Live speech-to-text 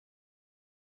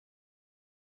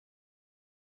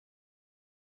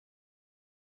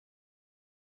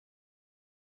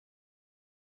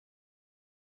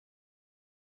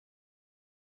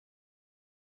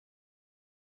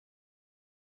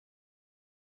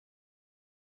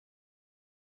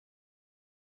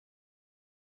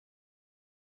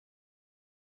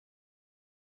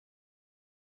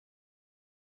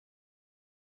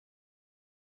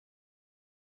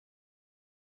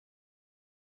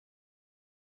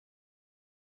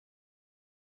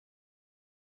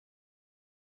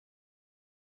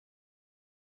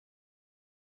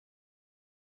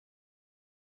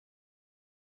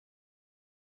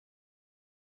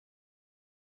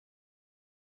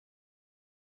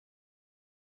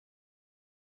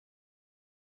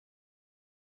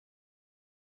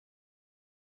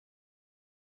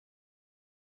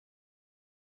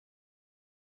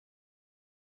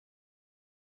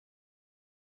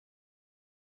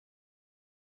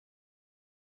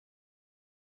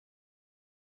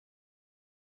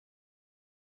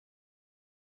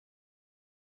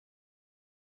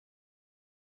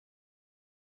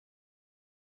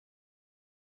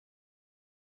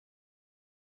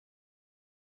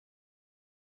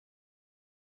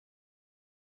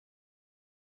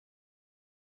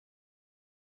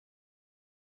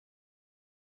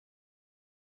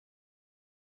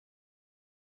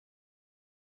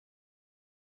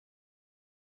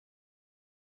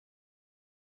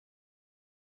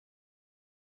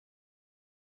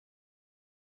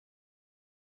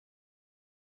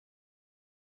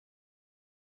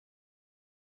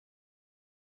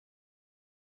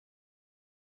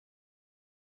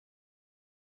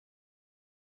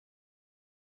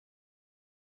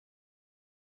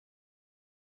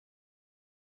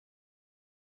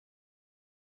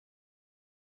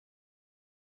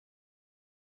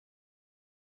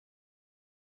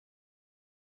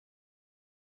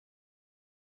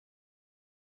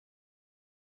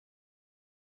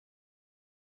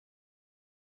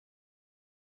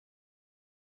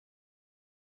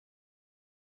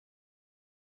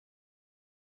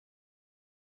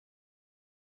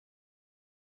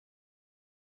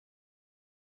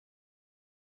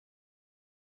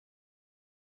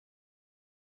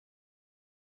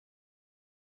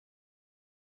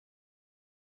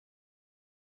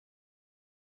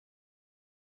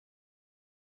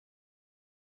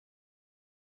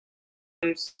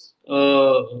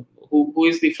who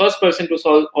is the first person to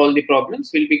solve all the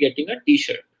problems will be getting a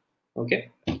t-shirt. Okay.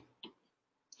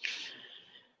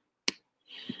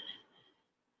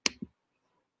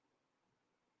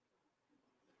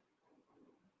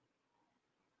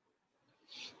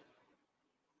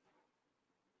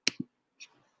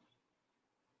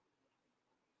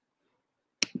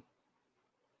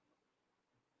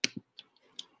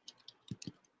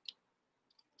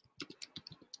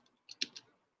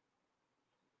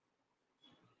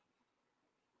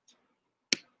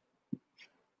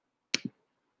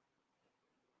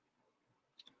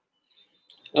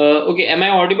 Okay, am I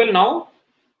audible now?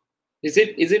 Is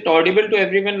it audible to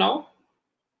everyone now?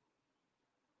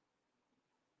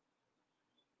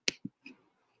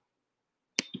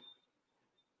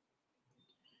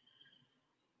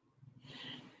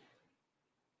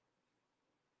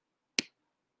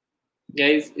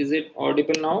 Guys, is it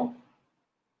audible now?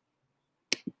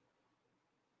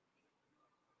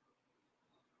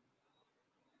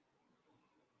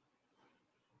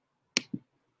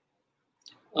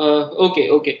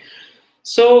 Okay.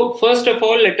 So first of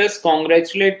all, let us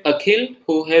congratulate Akhil,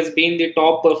 who has been the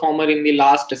top performer in the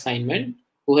last assignment,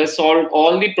 who has solved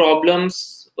all the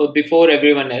problems before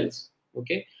everyone else.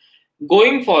 Okay.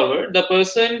 Going forward, the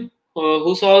person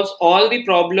who solves all the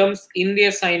problems in the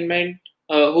assignment,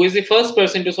 who is the first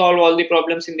person to solve all the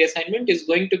problems in the assignment, is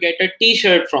going to get a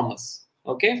t-shirt from us.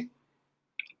 Okay.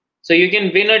 So you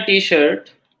can win a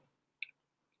t-shirt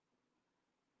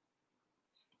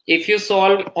if you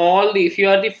if you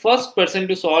are the first person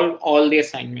to solve all the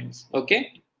assignments.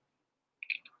 Okay.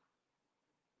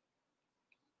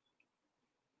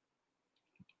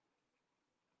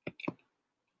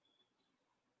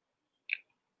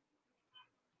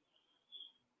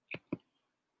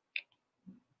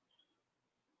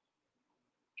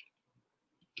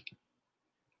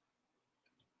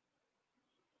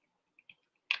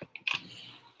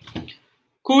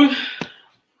 Cool.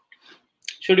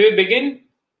 Should we begin?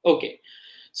 Okay.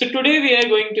 So today we are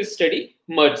going to study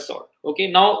merge sort. Okay.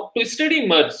 Now to study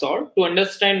merge sort, to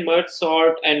understand merge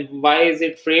sort and why is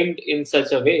it framed in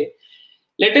such a way,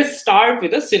 let us start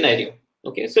with a scenario.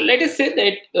 Okay. So let us say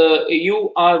that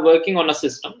you are working on a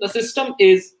system. The system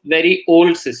is very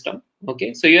old system.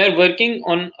 Okay. So you are working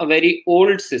on a very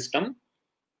old system.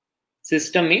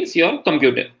 System means your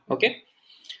computer. Okay.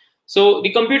 So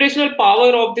the computational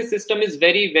power of the system is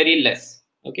very, very less.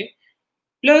 Okay.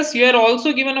 Plus, you are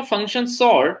also given a function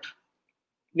sort,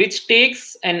 which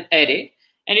takes an array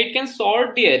and it can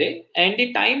sort the array, and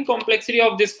the time complexity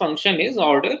of this function is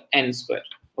order n square.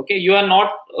 Okay, you are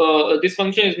not, this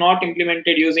function is not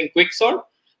implemented using quick sort.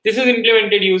 This is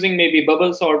implemented using maybe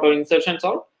bubble sort or insertion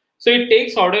sort. So it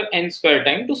takes order n square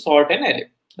time to sort an array.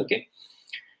 Okay.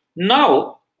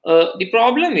 Now, the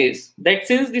problem is that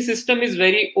since the system is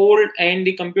very old and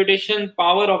the computation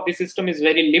power of the system is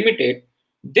very limited,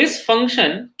 this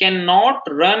function cannot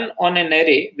run on an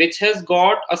array which has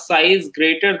got a size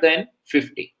greater than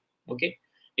 50. Okay.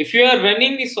 If you are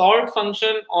running the sort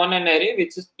function on an array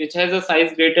which has a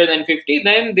size greater than 50,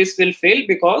 then this will fail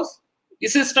because the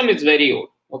system is very old.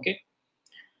 Okay.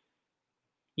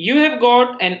 You have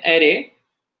got an array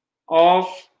of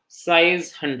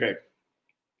size 100.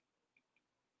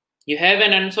 You have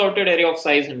an unsorted array of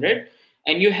size 100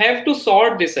 and you have to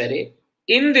sort this array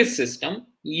in this system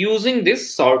using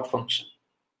this sort function.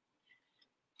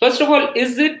 First of all,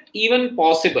 is it even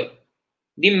possible?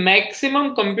 The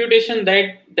maximum computation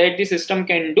that the system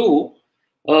can do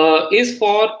is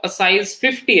for a size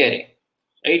 50 array.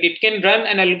 Right? It can run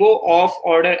an algo of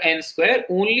order n square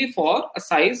only for a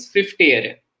size 50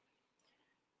 array.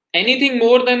 Anything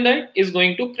more than that is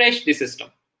going to crash the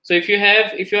system. So if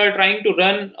you are trying to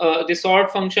run the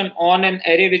sort function on an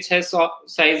array which has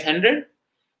size 100,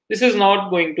 this is not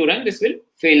going to run. This will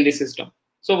fail the system.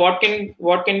 So what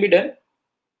can be done?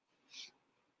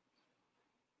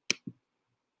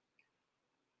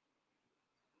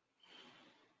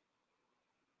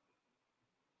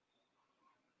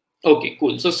 Okay,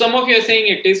 cool. So some of you are saying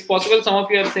it is possible. Some of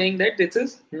you are saying that this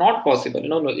is not possible.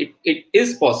 No, it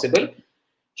is possible.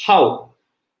 How?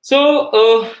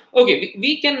 So, okay,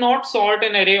 we cannot sort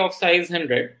an array of size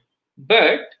 100,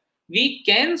 but we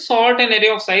can sort an array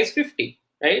of size 50,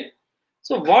 right?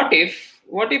 So what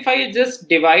if I just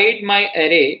divide my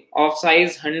array of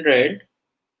size 100?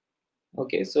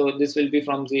 Okay, so this will be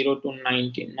from 0 to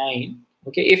 99.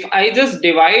 Okay, if I just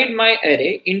divide my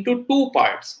array into two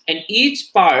parts and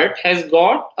each part has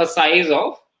got a size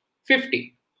of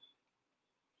 50.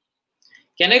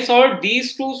 Can I sort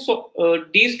these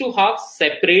two halves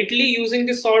separately using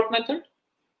the sort method?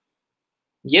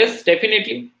 Yes,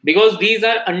 definitely, because these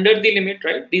are under the limit,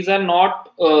 right? These are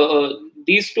not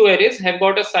these two arrays have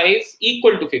got a size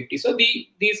equal to 50, so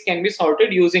these can be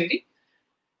sorted using the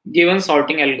given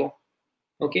sorting algo.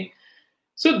 Okay,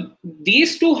 so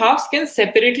these two halves can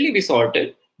separately be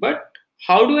sorted, but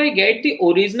how do I get the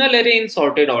original array in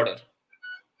sorted order?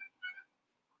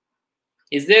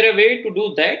 Is there a way to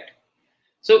do that?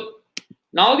 So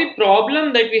now the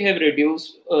problem that we have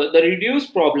reduced, the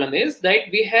reduced problem is that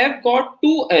we have got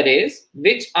two arrays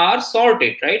which are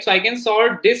sorted, right? So I can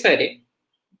sort this array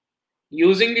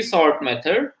using the sort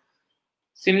method.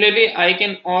 Similarly, I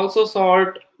can also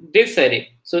sort this array.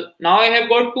 So now I have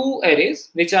got two arrays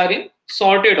which are in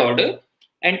sorted order,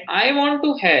 and I want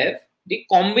to have the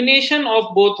combination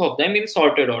of both of them in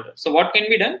sorted order. So what can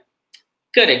be done?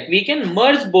 Correct. We can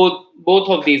merge both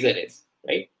of these arrays,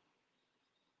 right?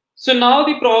 So now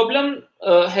the problem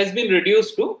has been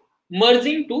reduced to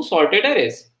merging two sorted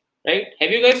arrays, right?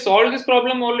 Have you guys solved this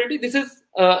problem already? This is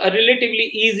a relatively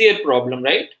easier problem,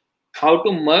 right? How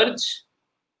to merge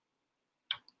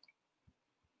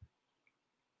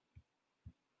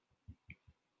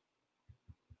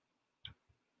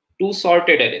two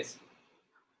sorted arrays.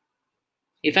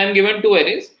 If I'm given two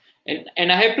arrays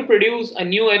and I have to produce a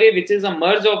new array which is a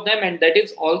merge of them and that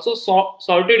is also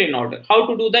sorted in order. How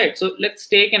to do that? So let's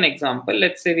take an example.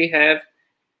 Let's say we have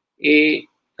a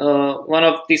one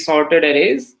of the sorted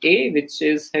arrays A, which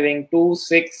is having 2,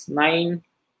 6, 9,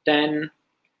 10,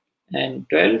 and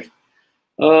 12.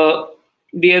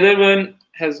 The other one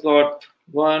has got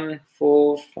 1,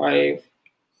 4, 5,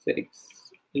 6,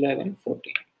 11,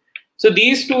 14. So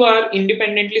these two are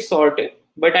independently sorted,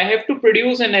 but I have to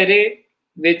produce an array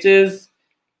which is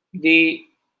the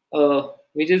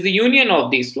union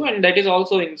of these two, and that is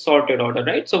also in sorted order,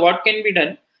 right? So what can be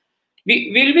done?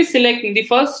 We will be selecting the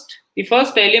first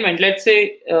element. Let's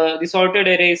say the sorted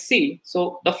array is C.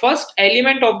 So the first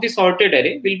element of the sorted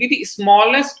array will be the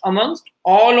smallest amongst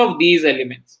all of these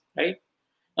elements, right?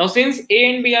 Now, since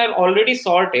A and B are already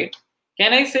sorted,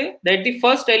 can I say that the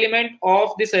first element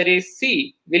of this array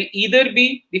C will either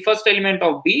be the first element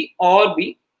of B or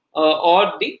the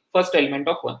first element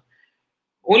of 1?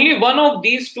 Only one of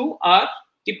these two are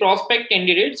the prospect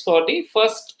candidates for the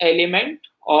first element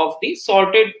of the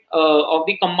of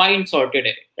the combined sorted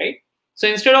array, right? So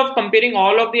instead of comparing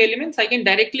all of the elements, I can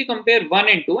directly compare 1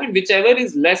 and 2, and whichever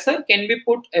is lesser can be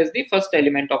put as the first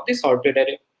element of the sorted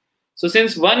array. So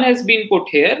since 1 has been put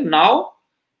here, now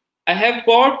I have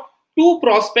got two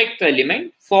prospect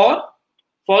element for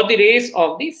the race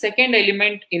of the second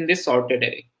element in this sorted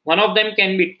array. One of them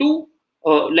can be 2,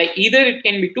 like either it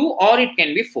can be 2 or it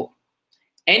can be 4.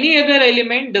 Any other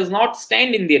element does not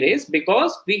stand in the race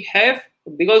because these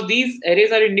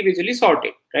arrays are individually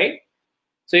sorted, right?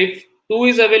 So if 2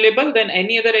 is available, then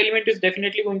any other element is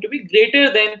definitely going to be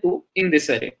greater than 2 in this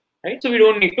array, right? So we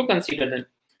don't need to consider them.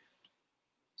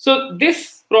 So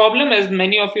this problem, as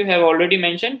many of you have already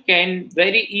mentioned, can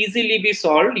very easily be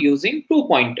solved using 2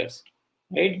 pointers.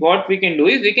 Right? What we can do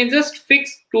is we can just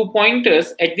fix 2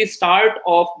 pointers at the start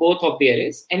of both of the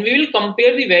arrays, and we will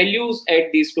compare the values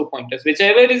at these 2 pointers.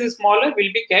 Whichever is smaller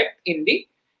will be kept in the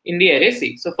array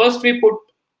C. So first we put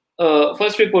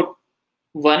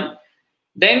 1.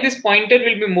 Then this pointer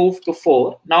will be moved to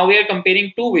 4. Now we are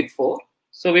comparing 2 with 4.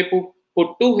 So we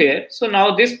put 2 here. So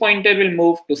now this pointer will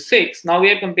move to 6. Now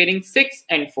we are comparing 6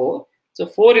 and 4. So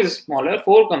 4 is smaller.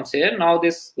 4 comes here. Now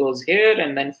this goes here,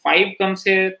 and then 5 comes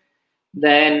here.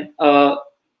 Then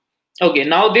okay,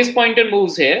 now this pointer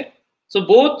moves here. So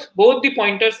both the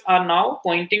pointers are now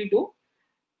pointing to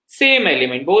same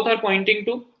element. Both are pointing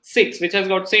to 6, which has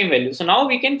got same value. So now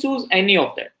we can choose any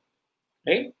of that,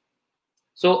 right?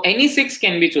 So any 6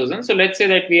 can be chosen. So let's say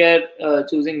that we are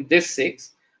choosing this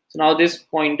 6. So now this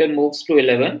pointer moves to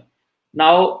 11.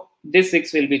 Now this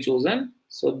 6 will be chosen.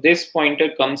 So this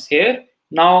pointer comes here.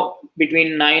 Now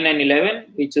between 9 and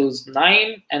 11, we choose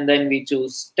 9, and then we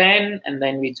choose 10, and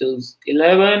then we choose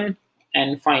 11,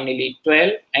 and finally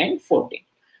 12 and 14.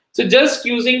 So just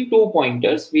using 2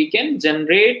 pointers, we can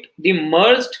generate the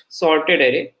merged sorted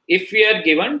array if we are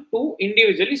given 2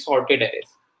 individually sorted arrays,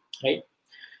 right?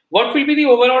 What will be the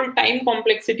overall time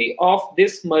complexity of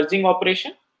this merging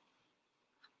operation?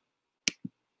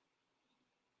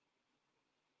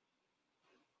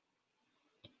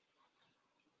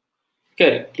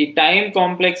 Correct. The time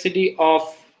complexity of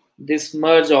this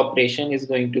merge operation is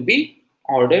going to be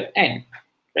order n,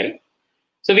 right?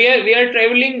 So we are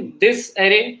traveling this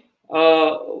array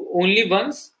only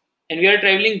once, and we are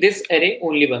traveling this array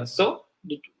only once. So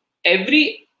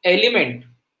every element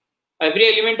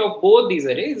of both these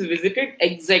arrays is visited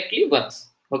exactly once.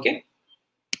 Okay.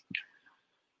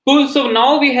 Cool. So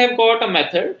now we have got a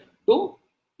method to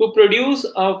produce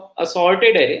a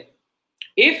sorted array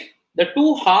if the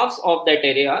two halves of that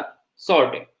array are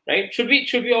sorted, right? Should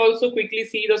we also quickly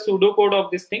see the pseudocode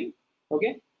of this thing?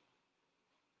 Okay.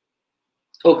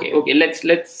 Okay.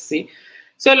 Let's see.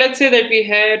 So let's say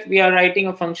that we are writing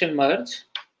a function merge,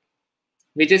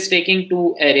 which is taking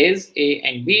two arrays A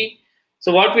and B.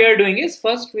 So what we are doing is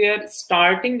first we are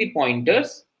starting the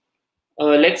pointers.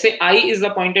 Let's say I is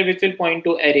the pointer which will point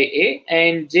to array A,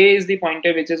 and J is the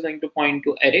pointer which is going to point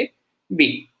to array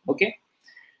B. Okay.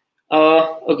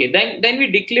 Okay. Then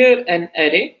we declare an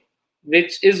array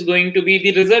which is going to be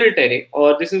the result array,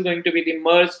 or this is going to be the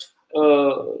merged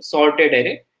sorted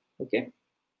array. Okay.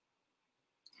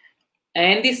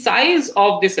 And the size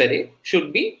of this array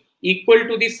should be equal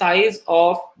to the size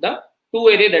of the two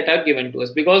array that are given to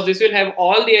us, because this will have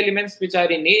all the elements which are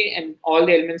in A and all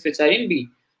the elements which are in B.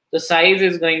 The size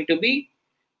is going to be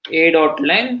A dot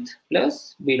length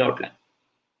plus B dot length.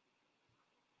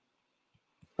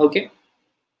 Okay.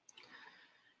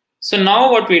 So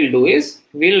now what we'll do is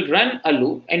we'll run a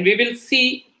loop and we will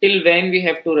see till when we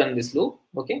have to run this loop.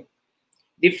 Okay.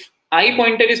 The I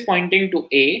pointer is pointing to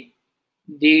A.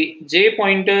 The J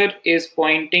pointer is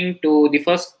pointing to the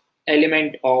first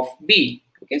element of B.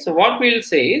 Okay, so what we'll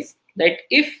say is that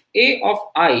if A of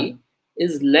I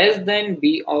is less than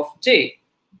B of J,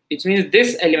 which means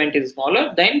this element is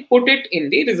smaller, then put it in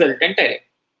the resultant array.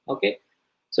 Okay,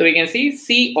 so we can see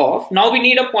C of, now we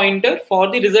need a pointer for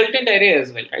the resultant array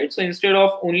as well, right? So instead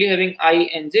of only having I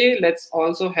and J, let's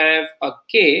also have a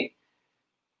K,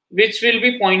 which will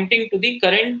be pointing to the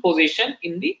current position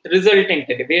in the resultant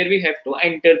array where we have to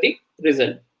enter the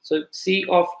result. So C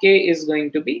of K is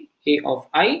going to be A of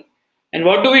I. And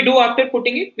what do we do after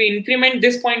putting it? We increment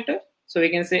this pointer. So we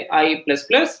can say I plus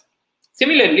plus.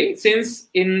 Similarly, since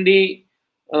in the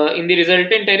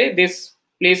resultant array, this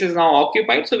place is now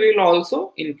occupied, so we will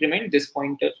also increment this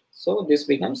pointer. So this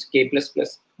becomes K plus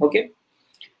plus. Okay.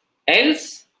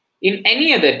 Else, in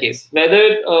any other case,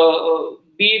 whether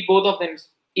be both of them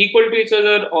equal to each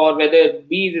other or whether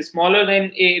B is smaller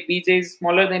than A, Bj is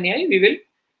smaller than A, we will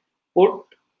put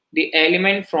the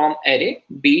element from array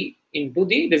B into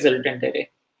the resultant array.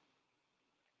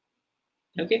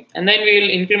 Okay, and then we will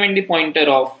increment the pointer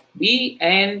of B,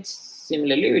 and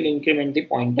similarly we will increment the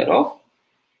pointer of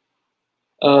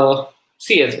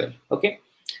C as well. Okay,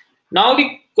 now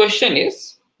the question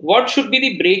is, what should be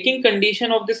the breaking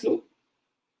condition of this loop?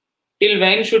 Till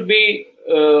when should we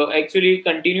actually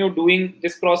continue doing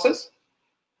this process?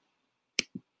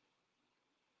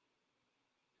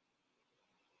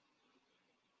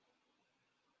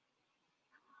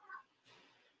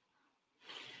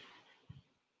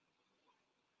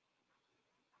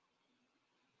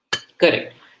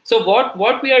 Correct. So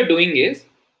what we are doing is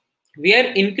we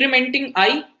are incrementing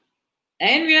I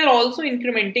and we are also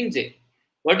incrementing J.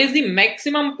 What is the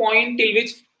maximum point till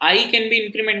which I can be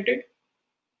incremented?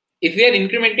 If we are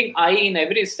incrementing I in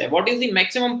every step, what is the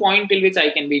maximum point till which I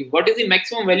can be? What is the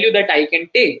maximum value that I can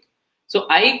take? So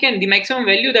the maximum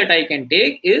value that I can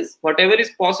take is whatever is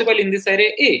possible in this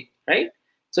array A, right?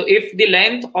 So if the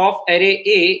length of array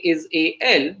A is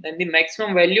AL, then the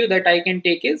maximum value that I can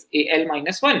take is AL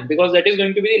minus 1, because that is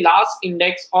going to be the last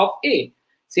index of A.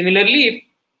 Similarly,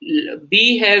 if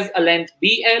B has a length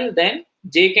BL, then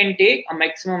J can take a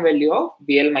maximum value of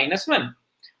BL minus 1.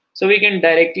 So we can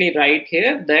directly write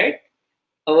here that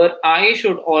our I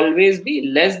should always be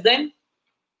less than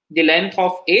the length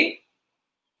of A,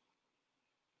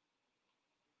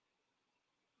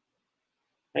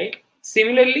 right?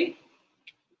 Similarly,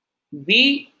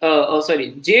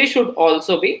 J should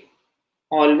also be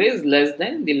always less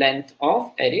than the length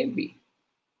of array B.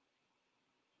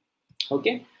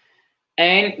 Okay,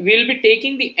 and we'll be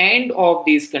taking the end of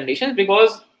these conditions,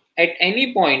 because at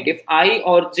any point if I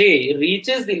or J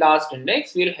reaches the last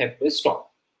index, we'll have to stop.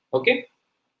 Okay,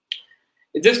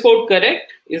 is this code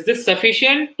correct? Is this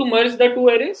sufficient to merge the two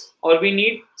arrays, or we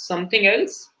need something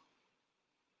else?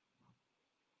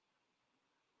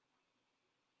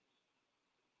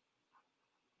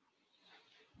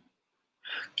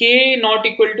 K not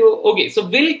equal to, okay, so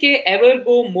will K ever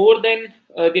go more than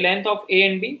the length of A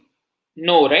and B?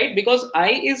 No, right? Because I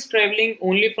is traveling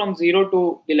only from 0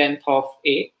 to the length of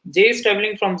A, J is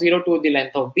traveling from 0 to the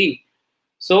length of B.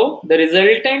 So the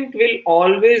resultant will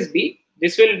always be,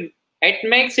 this will, at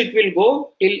max it will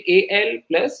go till AL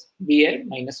plus BL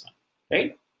minus 1,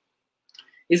 right?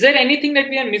 Is there anything that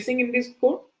we are missing in this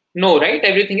code? No, right?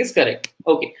 Everything is correct.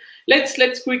 Okay,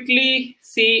 let's quickly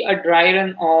see a dry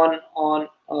run on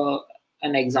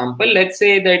an example. Let's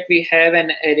say that we have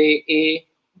an array A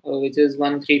which is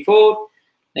 1 3 4,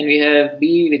 then we have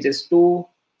B which is 2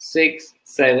 6,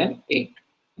 7, 8.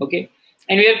 Okay,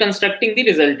 and we are constructing the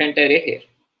resultant array here.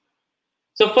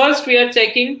 So first we are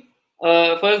checking,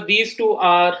 first these two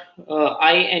are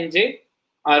I and j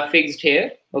are fixed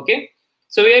here. Okay,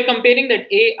 so we are comparing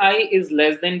that ai is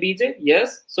less than bj.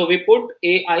 Yes, so we put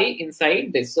ai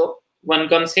inside this. So 1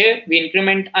 comes here, we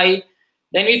increment I,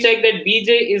 then we check that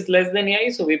bj is less than ai,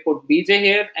 so we put bj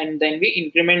here, and then we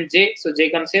increment j, so j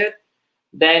comes here.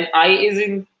 Then I is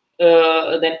in,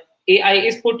 then ai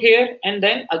is put here, and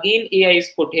then again ai is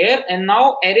put here, and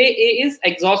now array a is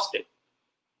exhausted.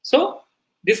 So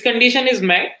this condition is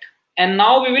met, and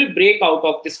now we will break out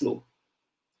of this loop.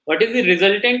 What is the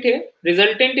resultant here?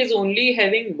 Resultant is only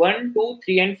having 1, 2,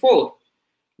 3, and 4.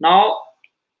 Now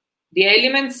the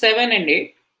elements 7 and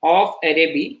 8 of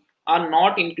array B are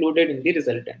not included in the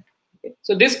resultant. Okay?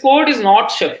 So this code is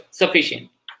not sufficient.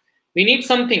 We need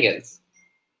something else.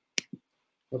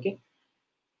 Okay.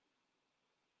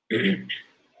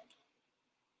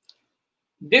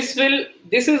 This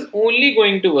is only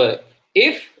going to work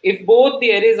if both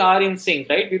the arrays are in sync,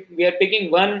 right? We are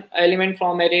picking one element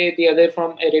from array, the other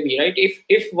from array B, right?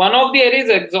 If one of the arrays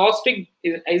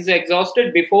is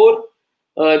exhausted before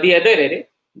the other array,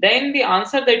 then the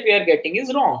answer that we are getting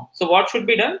is wrong. So what should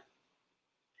be done?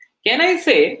 Can I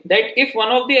say that if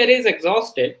one of the arrays is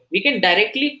exhausted, we can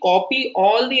directly copy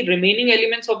all the remaining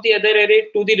elements of the other array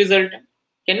to the resultant?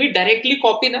 Can we directly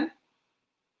copy them?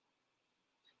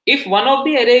 If one of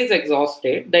the array is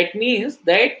exhausted, that means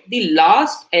that the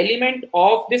last element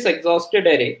of this exhausted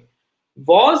array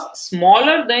was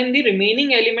smaller than the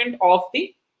remaining element of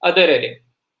the other array.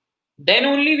 Then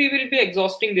only we will be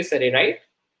exhausting this array, right?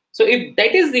 So if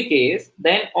that is the case,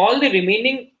 then all the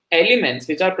remaining elements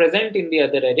which are present in the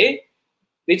other array,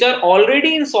 which are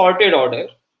already in sorted order,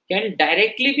 can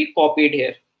directly be copied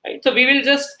here, right? So we will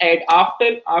just add,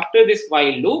 after this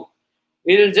while loop,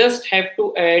 we will just have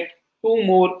to add 2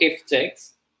 more if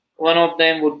checks. One of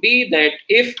them would be that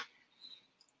if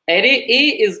array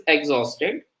A is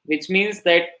exhausted, which means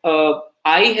that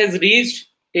I has reached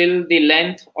till the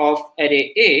length of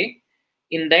array A,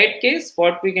 in that case,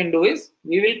 what we can do is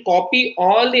we will copy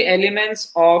all the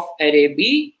elements of array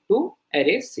B to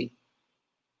array C.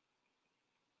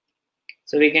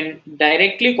 So we can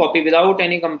directly copy without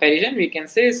any comparison. We can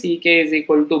say ck is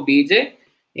equal to bj,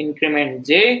 increment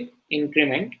j,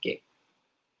 increment k.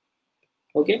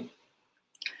 Okay.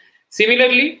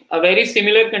 Similarly, a very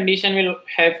similar condition will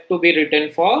have to be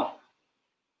written for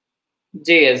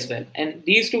j as well. And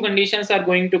these two conditions are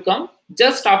going to come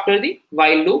just after the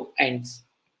while loop ends.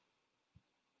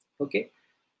 Okay.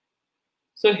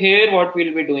 So here what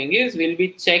we'll be doing is we'll be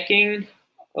checking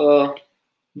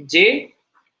j.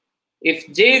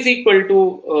 If j is equal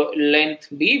to length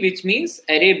b, which means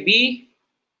array b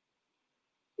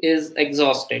is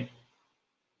exhausted.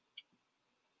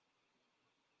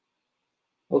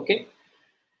 Okay.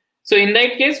 So in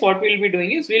that case, what we'll be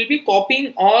doing is we'll be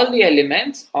copying all the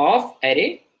elements of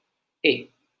array A.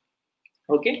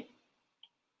 Okay.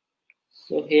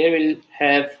 So here we'll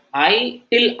have I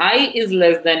till I is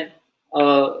less than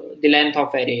the length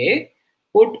of array A.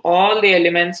 Put all the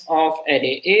elements of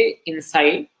array A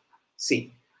inside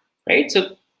C. Right.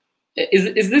 So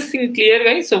is this thing clear,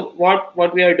 guys? So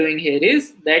what we are doing here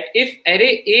is that if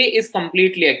array A is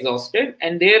completely exhausted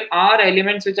and there are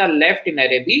elements which are left in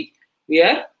array B, we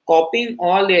are copying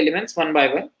all the elements one by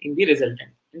one in the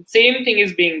resultant. And same thing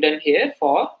is being done here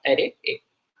for array A.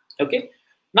 Okay.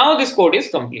 Now this code is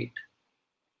complete.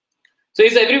 So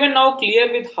is everyone now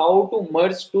clear with how to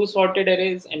merge two sorted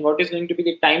arrays and what is going to be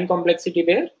the time complexity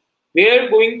there? We are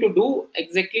going to do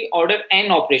exactly order n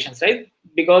operations, right?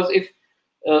 Because if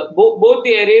both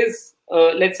the arrays,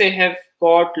 let's say, have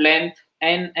got length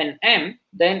n and m,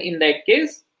 then in that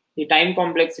case, the time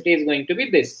complexity is going to be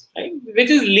this, right? Which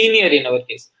is linear in our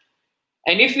case.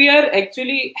 And if we are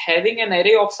actually having an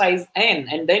array of size n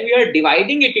and then we are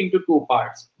dividing it into two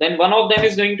parts, then one of them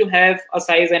is going to have a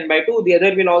size n by 2, the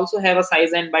other will also have a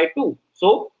size n by 2.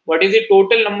 So what is the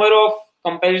total number of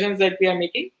comparisons that we are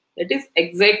making? That is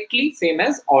exactly same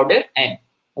as order n.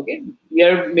 Okay, we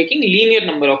are making linear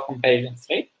number of comparisons,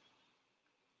 right?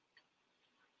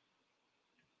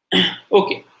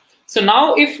 Okay, so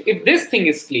now if this thing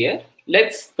is clear,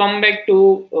 let's come back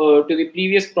to the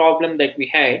previous problem that we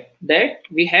had, that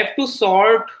we have to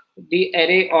sort the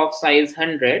array of size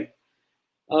 100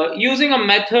 using a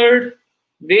method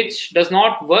which does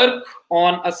not work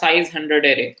on a size 100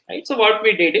 array, right? So what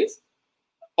we did is,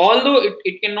 although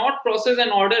it cannot process an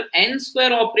order n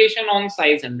square operation on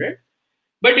size 100,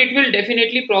 but it will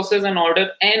definitely process an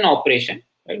order n operation,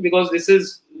 right? Because this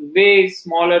is way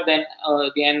smaller than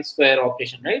the n square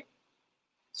operation, right?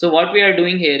 So what we are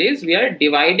doing here is we are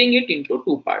dividing it into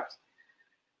two parts.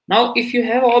 Now, if you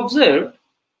have observed,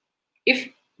 if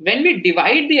when we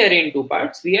divide the array in two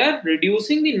parts, we are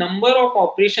reducing the number of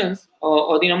operations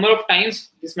or the number of times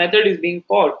this method is being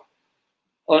called,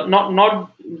 or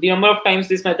not the number of times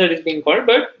this method is being called,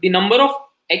 but the number of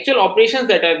actual operations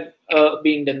that are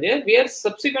being done there, we are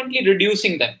subsequently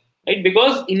reducing them, right?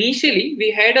 Because initially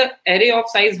we had an array of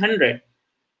size 100.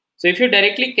 So if you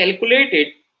directly calculate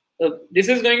it, this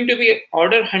is going to be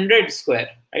order 100 square,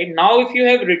 right? Now if you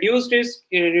have reduced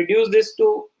this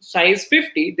to size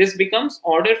 50, this becomes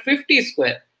order 50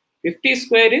 square. 50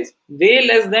 square is way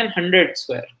less than 100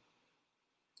 square,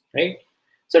 right?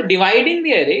 So dividing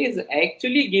the array is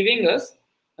actually giving us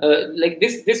like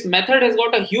this method has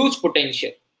got a huge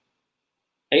potential,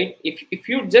 right? If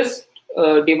you just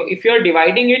if you are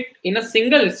dividing it in a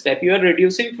single step, you are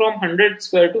reducing from 100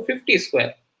 square to 50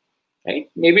 square, right?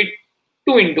 Maybe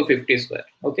 2 into 50 square.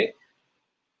 Okay.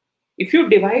 If you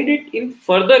divide it in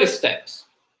further steps,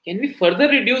 can we further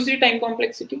reduce the time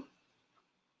complexity?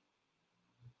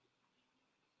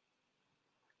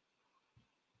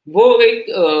 वो एक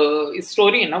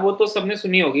story है ना, वो तो सबने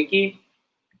सुनी होगी कि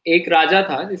एक राजा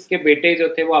था जिसके बेटे जो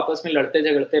थे वो आपस में लड़ते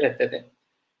झगड़ते रहते थे।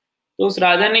 तो उस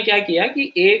राजा ने क्या किया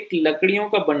कि एक लकड़ियों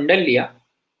का बंडल लिया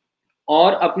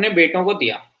और अपने बेटों को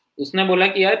दिया। उसने बोला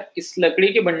कि यार इस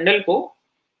लकड़ी के बंडल को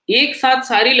एक साथ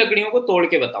सारी लकड़ियों को तोड़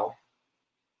के बताओ।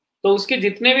 तो उसके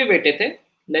जितने भी बेटे थे,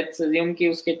 लेट्स अज्यूम कि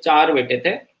उसके 4 बेटे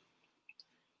थे,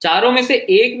 चारों में से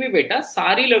एक भी बेटा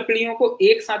सारी लकड़ियों को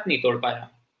एक साथ नहीं तोड़ पाया।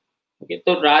 ओके,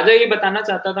 तो राजा ये बताना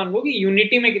चाहता था उनको कि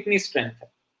यूनिटी में कितनी स्ट्रेंथ है,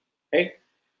 राइट?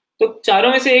 तो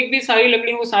चारों में से एक भी सारी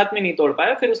लकड़ियों को साथ में नहीं तोड़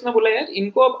पाया। फिर उसने बोला यार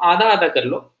इनको अब आधा आधा कर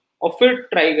लो और फिर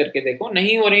ट्राई करके देखो,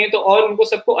 नहीं हो रही है तो और उनको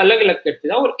सबको अलग अलग करते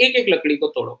जाओ और एक एक लकड़ी को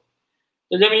तोड़ो।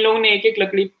 तो जब इन लोगों ने एक एक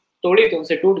लकड़ी तोड़ी तो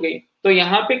उनसे टूट गई। तो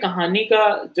यहाँ पे कहानी का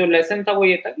जो लेसन था वो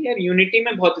ये था कि यार यूनिटी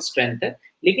में बहुत स्ट्रेंथ है,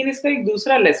 लेकिन इसका एक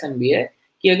दूसरा लेसन भी है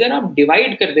कि अगर आप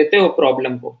डिवाइड कर देते हो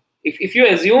प्रॉब्लम को, if you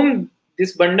assume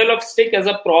this bundle of stick as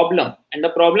a problem and the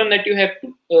problem that you have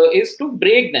two is to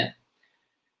break them,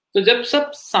 तो जब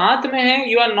सब साथ में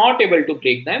है you are not able to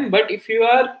break them, but if you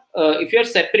are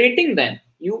separating them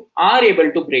you are able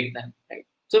to break them, right?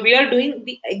 So we are doing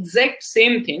the exact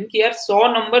same thing कि यार 100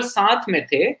 number साथ में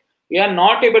थे, we are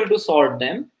not able to sort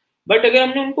them, but अगर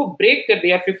हमने उनको break कर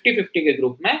दिया 50-50 के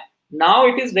ग्रुप में, now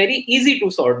it is very easy to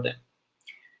sort them.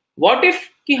 What if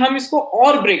कि हम इसको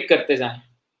और ब्रेक करते जाएं,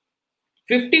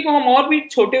 50 को हम और भी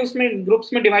छोटे उसमें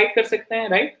ग्रुप्स में डिवाइड कर सकते हैं,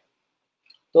 राइट?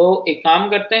 तो एक काम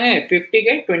करते हैं, 50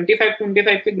 के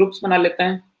 25-25 के ग्रुप्स बना लेते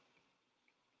हैं,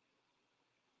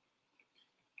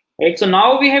 right? So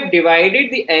now we have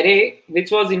divided the array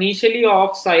which was initially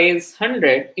of size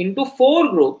 100 into 4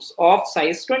 groups of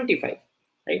size 25,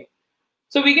 right?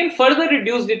 So we can further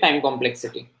reduce the time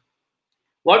complexity.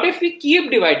 What if we keep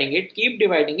dividing it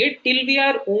till we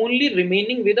are only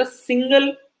remaining with a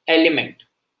single element,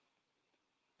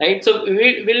 right? So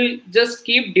we will just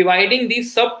keep dividing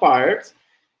these subparts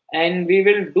and we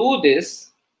will do this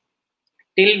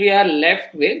till we are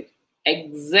left with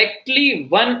exactly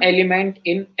one element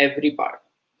in every part.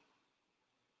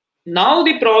 Now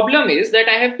the problem is that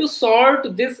I have to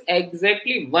sort this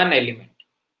exactly one element.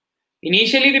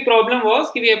 Initially the problem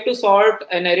was that we have to sort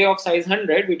an array of size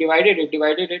 100. We divided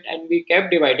it and we kept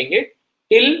dividing it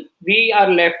till we are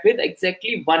left with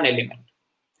exactly one element.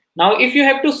 Now if you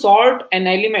have to sort an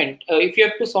element, if you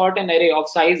have to sort an array of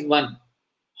size 1,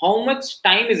 how much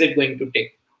time is it going to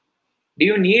take? Do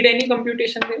you need any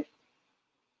computation there?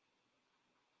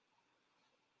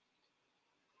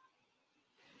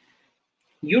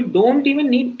 You don't even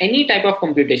need any type of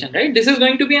computation, right? This is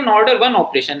going to be an order 1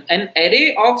 operation. An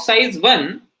array of size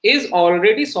 1 is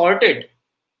already sorted,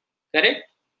 correct?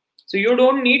 So you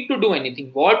don't need to do anything.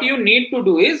 What you need to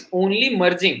do is only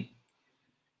merging.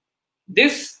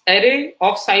 This array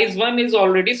of size 1 is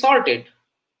already sorted,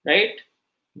 right?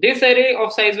 This array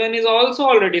of size 1 is also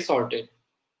already sorted.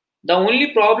 The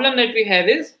only problem that we have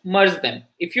is merge them.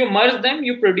 If you merge them,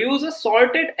 you produce a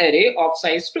sorted array of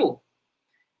size 2.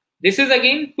 This is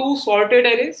again 2 sorted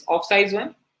arrays of size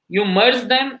 1. You merge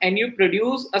them and you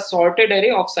produce a sorted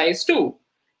array of size 2.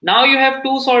 Now you have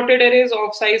 2 sorted arrays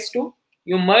of size 2.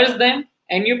 You merge them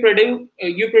and you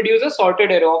produce a sorted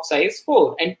array of size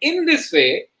 4. And in this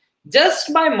way,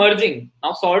 just by merging,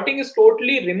 now sorting is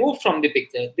totally removed from the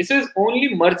picture. This is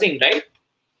only merging, right?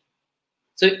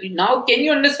 So now can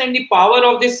you understand the power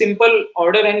of this simple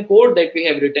order and code that we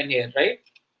have written here, right?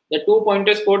 The 2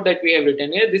 pointers code that we have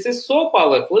written here, this is so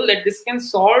powerful that this can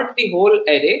sort the whole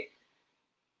array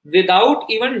without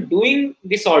even doing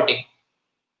the sorting.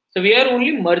 So we are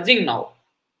only merging now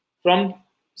from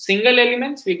single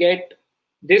elements, we get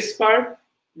this part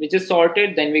which is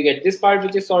sorted, then we get this part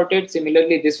which is sorted.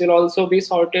 Similarly, this will also be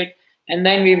sorted, and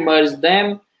then we merge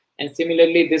them, and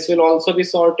similarly this will also be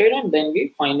sorted, and then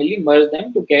we finally merge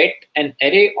them to get an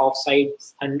array of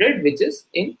size 100 which is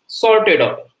in sorted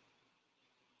order.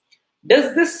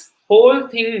 Does this whole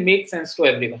thing make sense to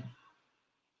everyone?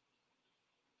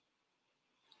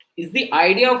 Is the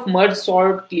idea of merge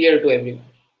sort clear to everyone?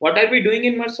 What are we doing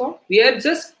in merge sort? We are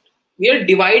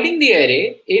dividing the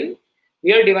array in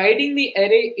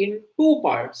two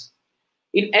parts.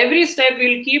 In every step,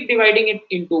 we'll keep dividing it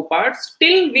in two parts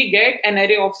till we get an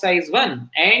array of size 1.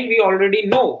 And we already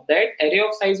know that array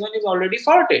of size 1 is already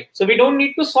sorted. So we don't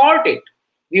need to sort it.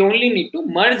 We only need to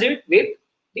merge it with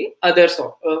the other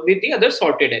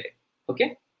sorted array.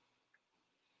 Okay.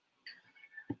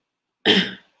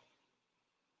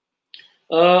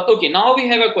 Okay, now we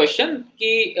have a question.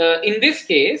 In this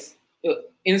case,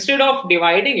 instead of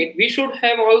dividing it, we should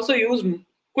have also used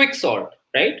quick sort,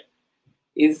 right?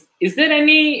 Is there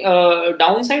any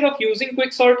downside of using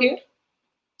quick sort here?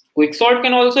 Quick sort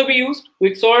can also be used.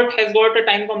 Quick sort has got a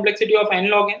time complexity of n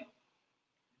log n.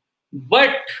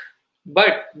 But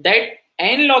that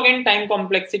n log n time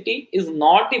complexity is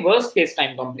not the worst case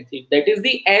time complexity. That is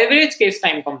the average case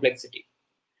time complexity.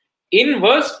 In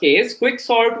worst case, quick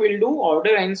sort will do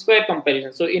order n square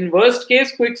comparison. So in worst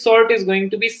case, quick sort is going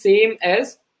to be same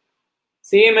as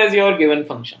your given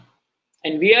function.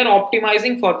 And we are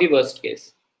optimizing for the worst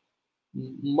case.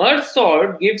 Merge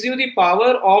sort gives you the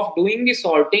power of doing the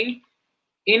sorting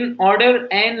in order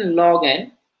n log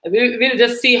n. We'll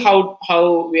just see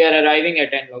how we are arriving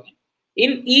at n log n.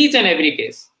 In each and every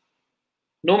case,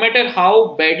 no matter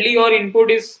how badly your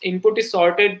input is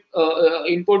sorted,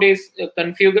 input is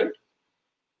configured,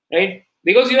 right?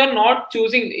 Because you are not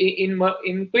choosing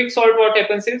in quick sort. What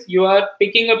happens is you are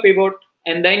picking a pivot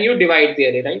and then you divide the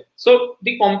array, right? So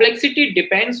the complexity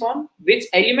depends on which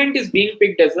element is being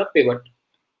picked as a pivot.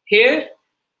 Here,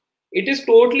 it is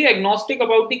totally agnostic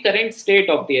about the current state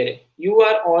of the array. You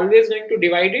are always going to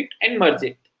divide it and merge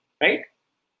it, right?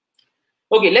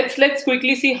 Okay, let's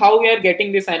quickly see how we are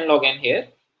getting this n log n here.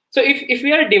 So if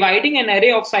we are dividing an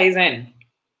array of size n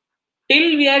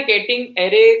till we are getting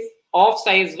arrays of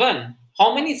size 1,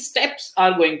 how many steps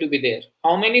are going to be there?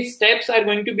 How many steps are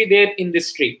going to be there in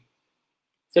this tree?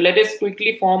 So let us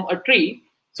quickly form a tree.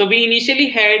 So we initially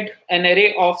had an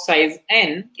array of size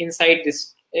n inside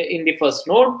this in the first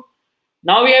node.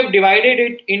 Now we have divided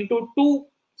it into two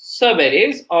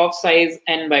sub-arrays of size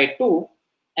n by 2.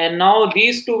 And now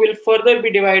these two will further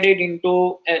be divided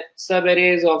into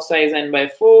sub-arrays of size n by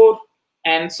 4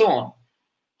 and so on.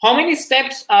 How many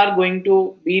steps are going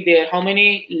to be there? How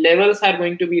many levels are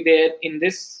going to be there in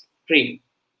this tree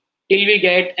till we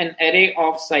get an array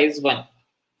of size 1?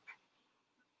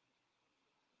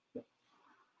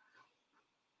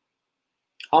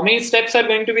 How many steps are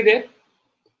going to be there?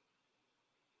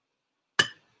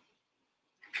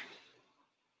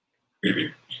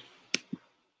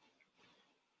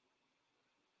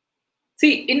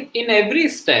 See, in every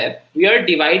step, we are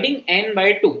dividing n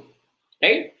by 2,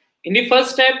 right? In the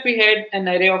first step, we had an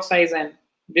array of size n.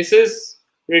 This is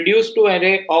reduced to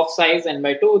array of size n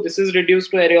by 2. This is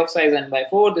reduced to array of size n by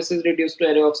 4. This is reduced to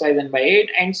array of size n by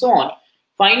 8, and so on.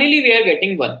 Finally, we are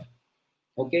getting 1.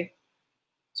 Okay.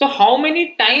 So how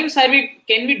many times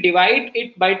can we divide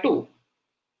it by 2?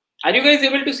 Are you guys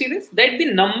able to see this? That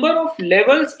the number of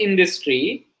levels in this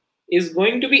tree is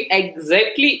going to be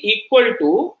exactly equal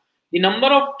to the number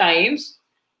of times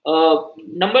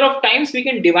we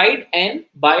can divide n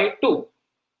by 2.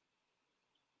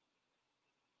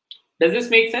 Does this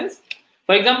make sense?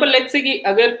 For example, let's say कि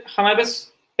अगर हमारे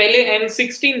पास पहले n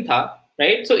 16 था,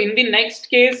 right? So in the next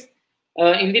case,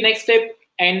 in the next step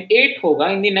n 8 होगा,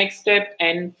 in the next step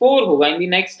n 4 होगा, in the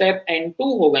next step n 2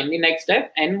 होगा, in the next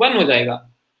step n 1 हो जाएगा.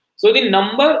 So the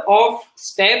number of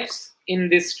steps in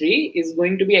this tree is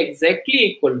going to be exactly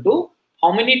equal to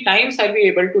how many times are we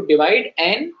able to divide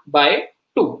n by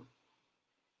 2.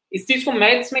 इस चीज को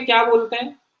maths में क्या बोलते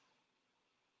हैं?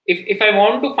 If I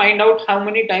want to find out how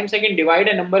many times I can divide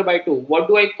a number by 2, what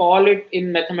do I call it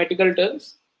in mathematical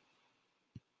terms?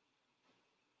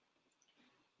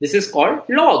 This is called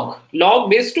log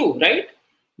base 2, right?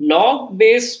 Log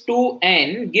base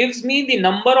 2n gives me the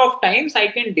number of times I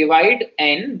can divide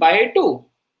n by 2,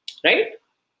 right?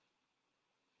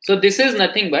 So this is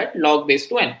nothing but log base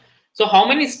 2n. So how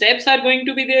many steps are going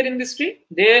to be there in this tree?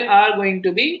 There are going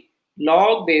to be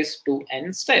log base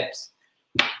 2n steps.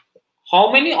 How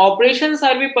many operations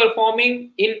are we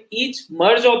performing in each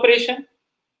merge operation?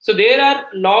 So there are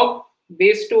log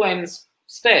base 2n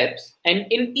steps, and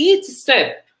in each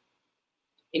step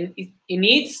In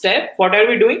each step, what are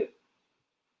we doing?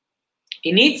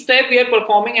 In each step, we are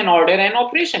performing an order and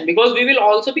operation, because we will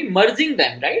also be merging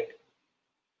them, right?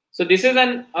 So this is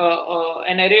an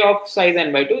array of size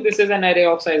n by 2. This is an array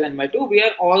of size n by 2. We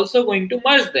are also going to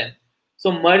merge them.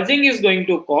 So merging is going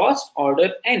to cost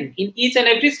order n in each and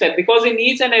every step, because in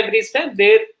each and every step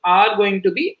there are going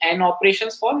to be n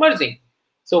operations for merging.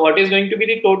 So what is going to be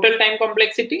the total time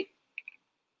complexity?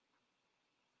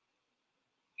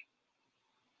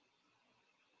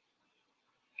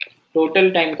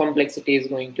 Total time complexity is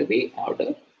going to be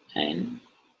order n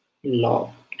log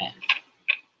n.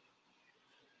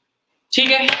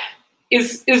 Okay.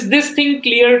 Is this thing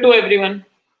clear to everyone?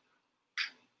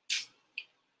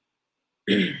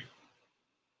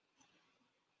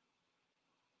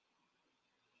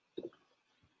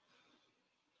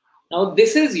 Now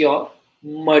this is your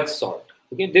merge sort.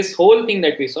 Okay, this whole thing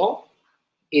that we saw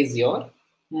is your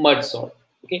merge sort.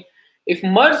 Okay, if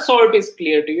merge sort is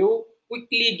clear to you,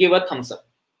 quickly give a thumbs up.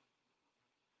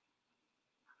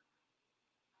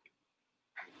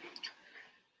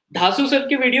 धासु sir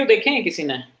के video देखे हैं किसी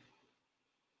ने?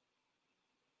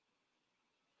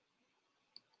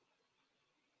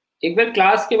 एक बार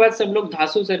class के बाद सब लोग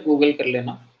धासु सर गूगल कर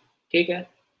लेना, ठीक है?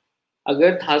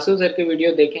 अगर धासु सर के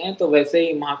वीडियो देखे हैं तो वैसे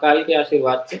ही महाकाल के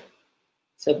आशीर्वाद से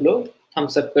सब लोग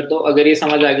थम्स अप कर दो, अगर ये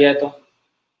समझ आ गया तो,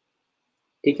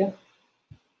 ठीक है?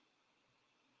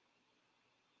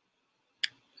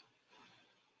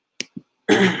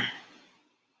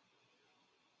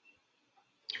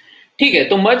 ठीक है,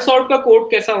 तो मर्ज सॉर्ट का कोड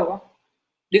कैसा होगा?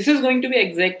 This is going to be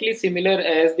exactly similar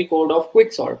as the code of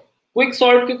quick sort. Quick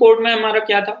sort के कोड में हमारा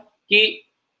क्या था कि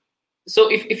so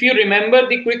if you remember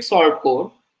the quick sort code,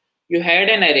 you had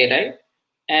an array, right?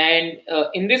 And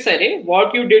in this array,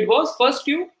 what you did was first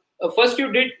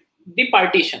you did the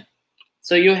partition.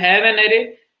 So you have an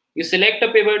array, you select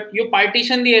a pivot, you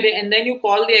partition the array, and then you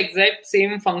call the exact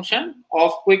same function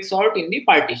of quick sort in the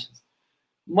partitions.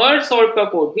 Merge sort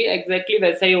का code भी exactly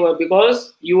वैसा ही होगा,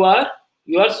 because you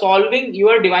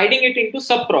are dividing it into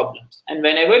sub problems, and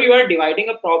whenever you are dividing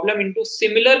a problem into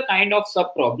similar kind of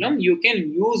sub problem, you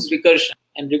can use recursion,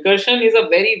 and recursion is a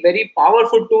very very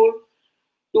powerful tool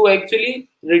to actually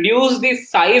reduce the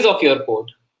size of your code,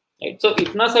 right? So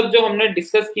इतना सब जो हमने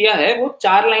discuss किया है वो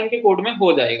 4 line के code में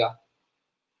हो जाएगा.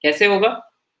 कैसे होगा?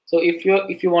 So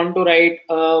if you want to write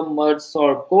a merge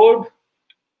sort code,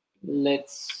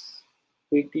 let's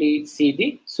quickly see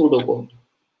the pseudocode.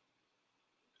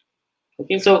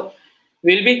 Okay, so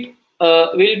we'll be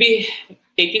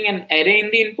taking an array in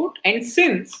the input, and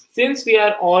since we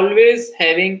are always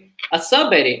having a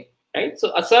sub array, right?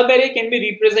 So a sub array can be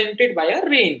represented by a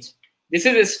range. This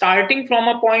is starting from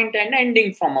a point and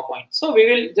ending from a point. So we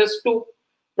will, just to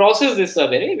process this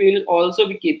sub array, we will also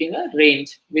be keeping a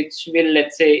range, which will,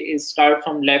 let's say, is start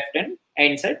from left and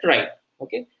ends at right.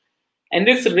 Okay, and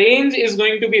this range is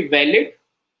going to be valid.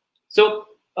 So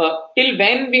till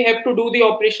when we have to do the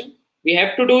operation? We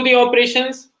have to do the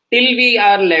operations till we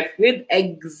are left with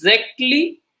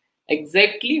exactly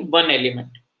one element.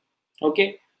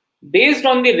 Okay, based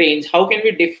on the range, how can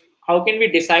we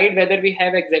decide whether we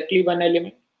have exactly one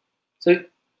element? So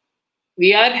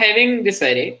we are having this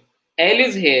array, L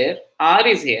is here, R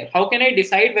is here. How can I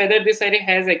decide whether this array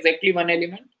has exactly one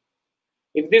element?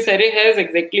 If this array has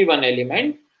exactly one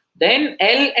element, then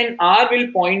L and R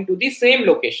will point to the same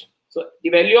location. So the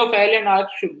value of L and R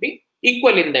should be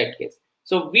equal in that case.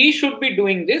 So we should be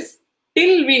doing this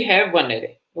till we have one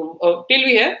array, till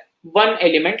we have one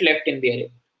element left in the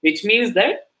array, which means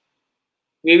that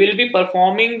we will be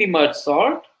performing the merge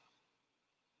sort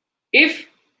if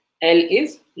L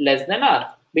is less than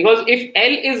R. Because if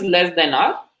L is less than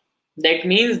R, that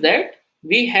means that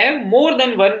we have more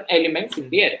than one elements in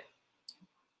the array.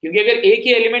 क्योंकि अगर एक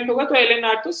ही element होगा तो L and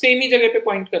R तो same ही जगह पे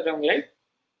point कर रहे होंगे, right?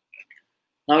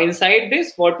 Now inside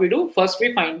this, what we do, first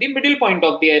we find the middle point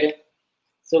of the array.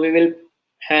 So we will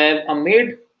have a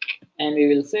mid, and we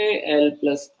will say L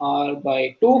plus R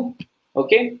by 2.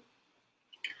 Okay.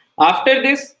 After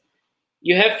this,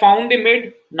 you have found the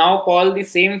mid. Now call the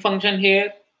same function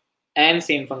here and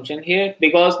same function here,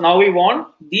 because now we want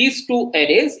these two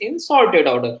arrays in sorted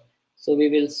order. So we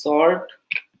will sort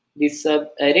the sub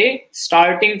array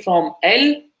starting from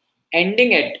L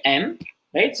ending at M.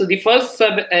 Right, so the first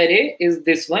sub array is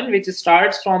this one, which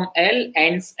starts from L,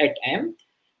 ends at M.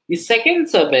 The second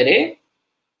sub array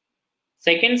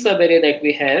that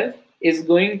we have is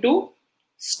going to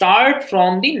start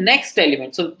from the next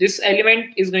element. So this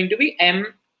element is going to be M.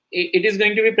 It is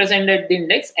going to be present at the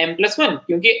index M plus 1,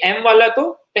 क्योंकि M वाला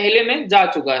तो पहले में जा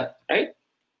चुका है, right?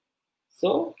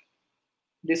 So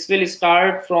this will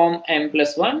start from M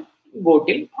plus 1, go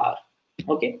till R.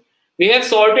 Okay, we have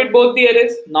sorted both the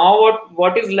arrays. Now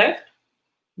what is left?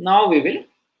 Now we will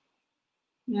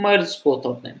merge both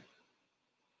of them.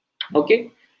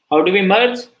 Okay, how do we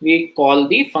merge? We call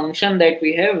the function that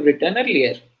we have written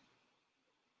earlier.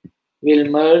 We'll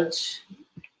merge.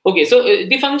 Okay, so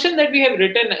the function that we have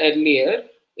written earlier,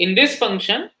 in this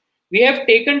function we have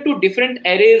taken two different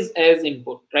arrays as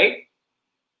input, right?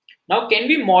 Now can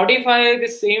we modify the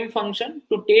same function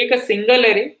to take a single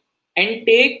array and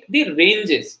take the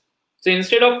ranges? So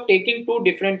instead of taking two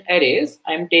different arrays,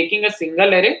 I am taking a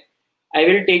single array. I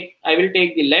will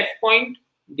take the left point,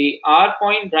 the R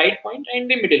point, right point,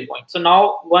 and the middle point. So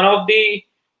now one of the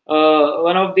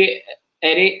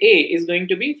array A is going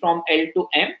to be from L to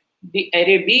M. The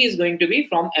array B is going to be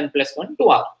from M plus 1 to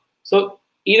R. So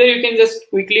either you can just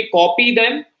quickly copy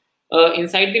them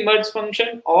inside the merge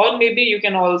function, or maybe you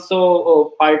can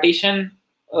also partition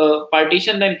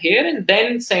them here and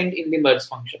then send in the merge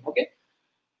function. Okay,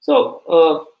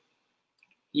 so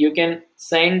you can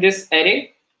send this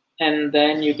array and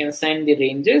then you can send the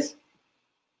ranges.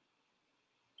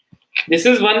 This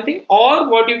is one thing. Or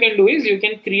what you can do is you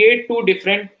can create two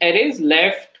different arrays,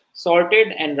 left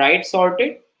sorted and right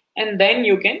sorted, and then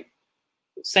you can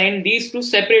send these two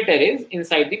separate arrays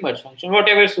inside the merge function.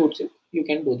 Whatever suits you, you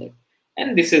can do that.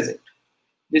 And this is it.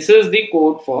 This is the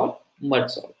code for merge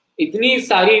sort. इतनी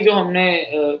सारी जो हमने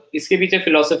इसके पीछे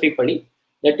philosophy पढ़ी,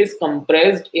 that is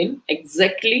compressed in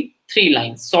exactly 3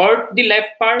 lines. Sort the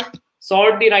left part,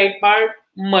 sort the right part,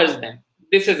 merge them.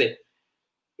 This is it.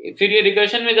 फिर ये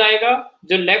recursion में जाएगा,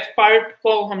 जो लेफ्ट पार्ट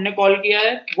को हमने कॉल किया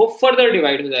है वो फर्दर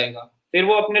डिवाइड हो जाएगा, फिर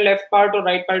वो अपने लेफ्ट पार्ट और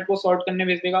राइट पार्ट को सॉर्ट करने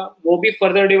भेज देगा, वो भी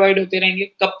फर्दर डिवाइड होते रहेंगे.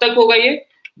 कब तक होगा ये?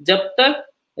 जब तक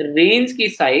रेंज की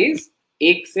साइज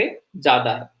 1 से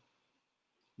ज्यादा है.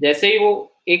 जैसे ही वो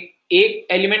एक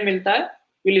एलिमेंट मिलता है,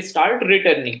 विल स्टार्ट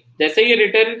रिटर्निंग. जैसे ये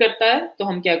रिटर्न करता है तो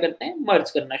हम क्या करते हैं?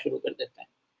 मर्ज करना शुरू कर देते हैं.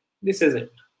 This is it.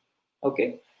 Okay,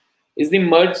 is the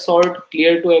merge sort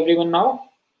clear to everyone now?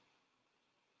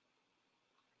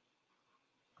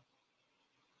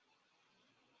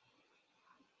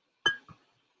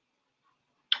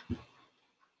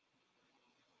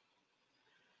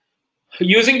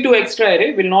 Using two extra array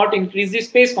will not increase the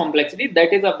space complexity.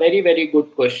 That is a very good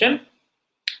question.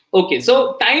 Okay, so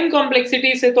time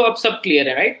complexity से तो अब सब clear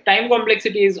है, right? Time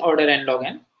complexity is order n log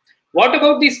n. What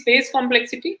about the space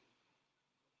complexity?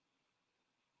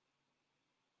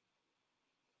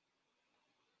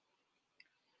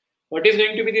 What is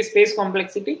going to be the space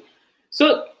complexity?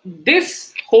 So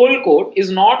this whole code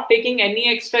is not taking any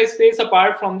extra space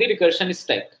apart from the recursion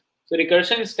stack. So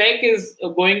recursion stack is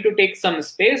going to take some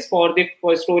space for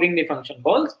storing the function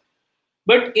calls.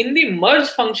 But in the merge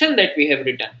function that we have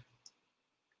written,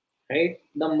 right,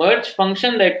 the merge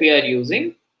function that we are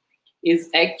using is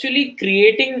actually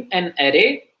creating an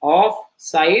array of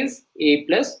size a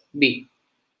plus b.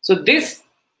 So this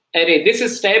array,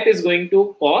 this step is going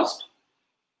to cost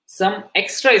some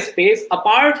extra space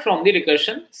apart from the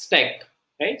recursion stack,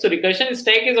 right? So recursion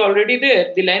stack is already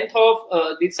there. The length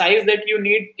of the size that you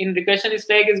need in recursion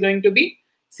stack is going to be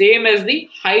same as the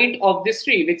height of this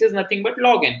tree, which is nothing but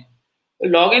log n.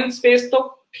 Log n space तो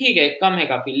ठीक है, कम है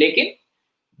काफी, लेकिन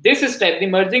this step, the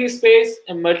merging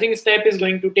step is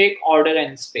going to take order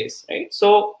n space, right?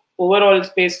 So overall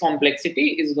space complexity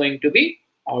is going to be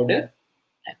order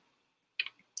n.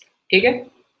 ठीक है?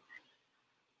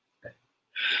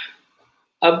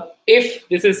 अब if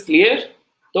this is clear,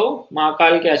 तो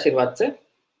महाकाल के आशीर्वाद से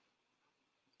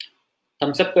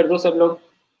थम्स अप कर दो सब लोग.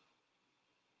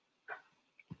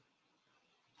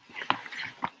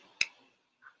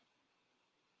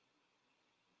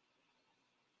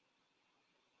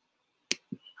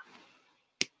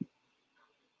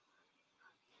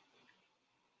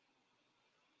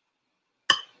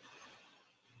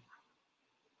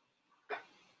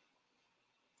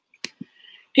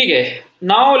 ठीक है.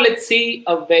 Now let's see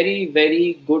a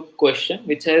very good question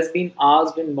which has been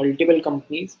asked in multiple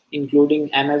companies,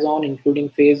 including Amazon, including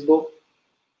Facebook,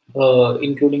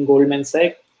 including Goldman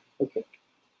Sachs. Okay.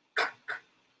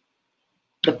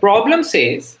 The problem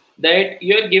says that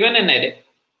you are given an array.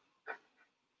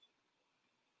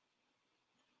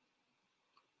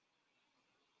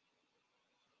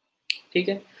 ठीक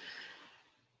है.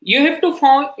 You have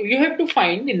to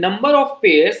find the number of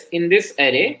pairs in this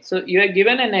array. So you are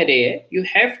given an array. You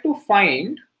have to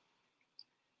find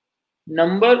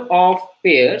number of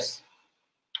pairs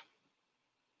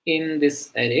in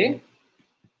this array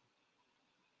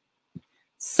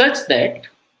such that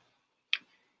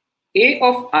a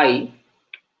of I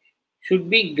should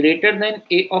be greater than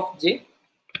a of j,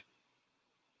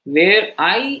 where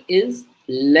I is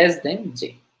less than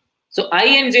j. So I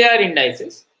and j are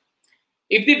indices.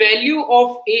 if the value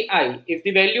of ai, if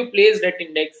the value placed at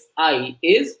index I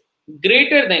is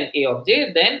greater than a of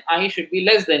j, then I should be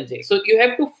less than j. So you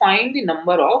have to find the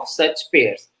number of such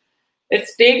pairs.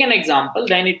 Let's take an example,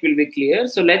 then it will be clear.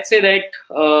 So let's say that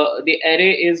the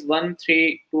array is 1,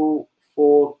 3, 2,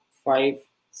 4, 5,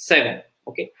 7.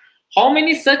 Okay, how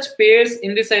many such pairs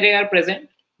in this array are present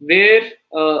where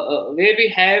we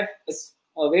have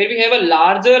a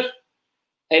larger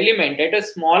element at a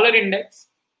smaller index?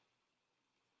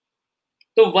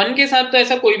 तो 1 के साथ तो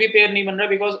ऐसा कोई भी pair नहीं बन रहा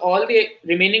because all the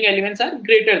remaining elements are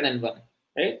greater than 1,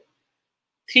 right?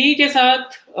 3 के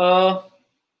साथ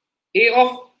a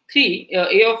of 3,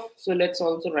 so let's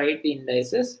also write the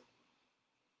indices.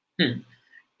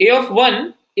 A of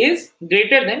 1 is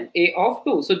greater than a of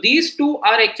 2. So these two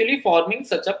are actually forming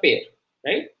such a pair,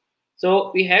 right?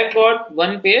 So we have got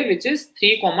one pair which is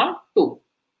 3, 2.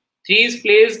 3 is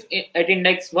placed at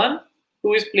index 1,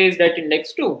 2 is placed at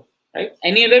index 2, right?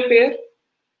 Any other pair?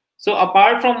 So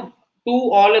apart from 2,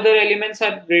 all other elements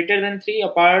are greater than 3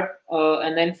 apart,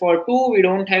 and then for 2 we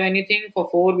don't have anything, for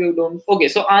 4 we don't. Okay,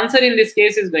 so answer in this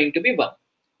case is going to be 1,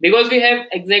 because we have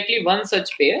exactly one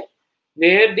such pair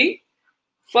where the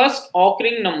first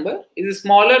occurring number is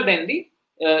smaller than the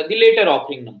later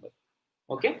occurring number.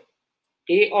 Okay,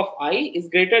 a of I is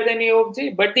greater than a of j,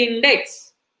 but the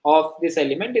index of this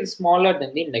element is smaller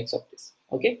than the index of this.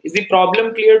 Okay, is the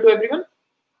problem clear to everyone?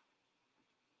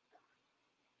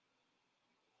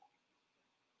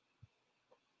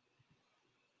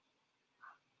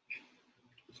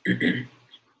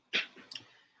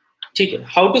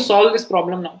 How to solve this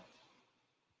problem now?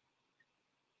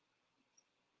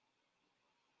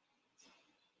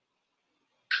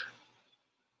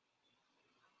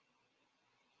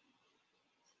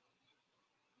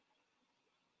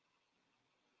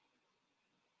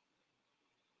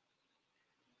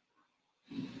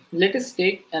 Let us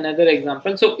take another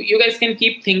example. So you guys can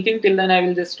keep thinking till then. I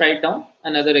will just write down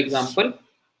another example.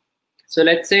 So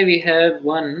let's say we have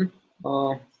 1,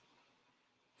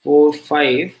 4,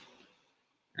 5,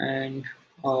 and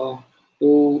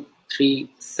 2, 3,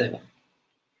 7.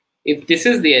 If this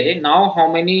is the array, now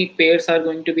how many pairs are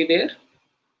going to be there?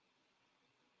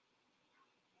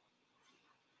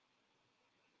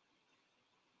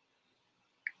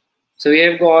 So we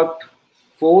have got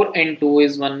 4 and 2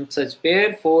 is one such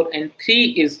pair, 4 and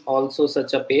 3 is also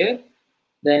such a pair.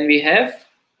 Then we have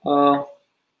 5,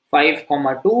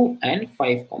 2 and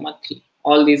 5, 3.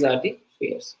 All these are the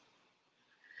pairs.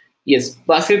 Yes,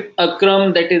 Basit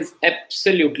Akram, that is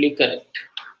absolutely correct.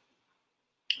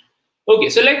 Okay,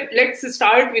 so let's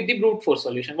start with the brute force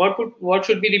solution. What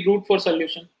should be the brute force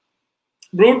solution?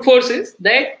 Brute force is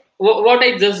that what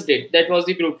I just did, that was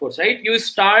the brute force, right? You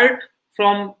start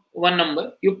from one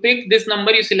number, you pick this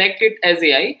number, you select it as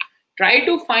AI, try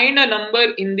to find a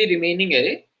number in the remaining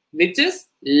array which is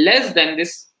less than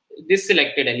this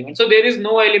selected element. So there is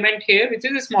no element here which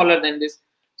is smaller than this.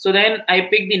 So then I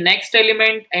pick the next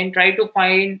element and try to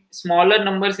find smaller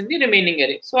numbers in the remaining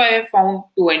array. So I have found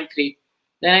 2 and 3.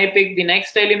 Then I pick the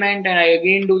next element and I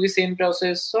again do the same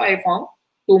process. So I found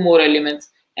 2 more elements,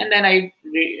 and then I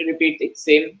repeat the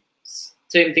same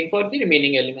thing for the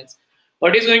remaining elements.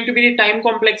 What is going to be the time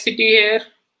complexity here?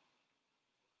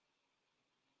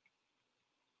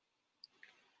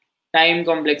 Time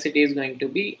complexity is going to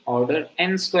be order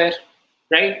n square,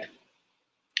 right?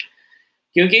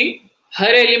 क्योंकि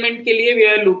हर element के लिए we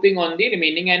are looping on the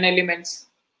remaining n elements.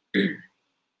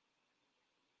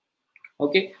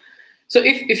 Okay, so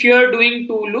if you are doing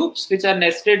 2 loops which are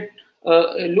nested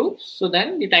loops, so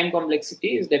then the time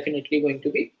complexity is definitely going to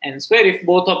be n square if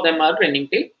both of them are running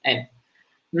till n.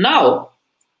 Now,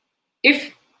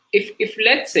 if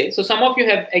let's say, so some of you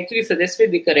have actually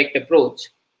suggested the correct approach.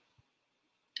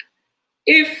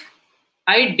 If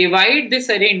I divide this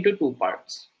array into 2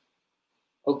 parts,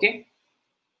 okay.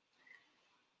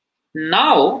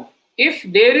 Now, if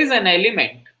there is an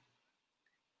element,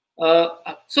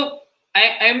 so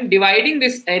I am dividing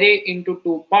this array into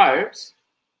 2 parts,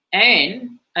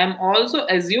 and I'm also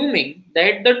assuming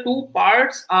that the 2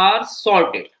 parts are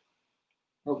sorted.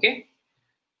 Okay,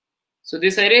 so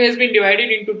this array has been divided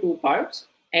into 2 parts,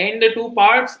 and the 2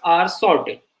 parts are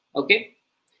sorted. Okay,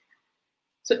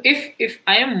 so if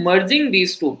I am merging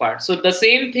these 2 parts, so the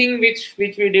same thing which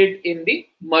we did in the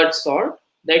merge sort,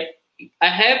 that I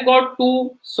have got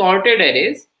 2 sorted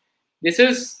arrays. This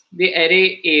is the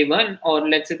array A1, or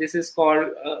let's say this is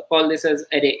call this as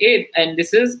array A, and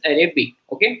this is array B.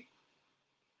 Okay,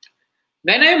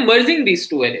 when I am merging these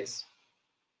 2 arrays,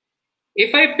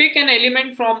 if I pick an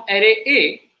element from array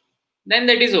A, then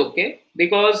that is okay,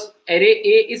 because array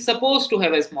A is supposed to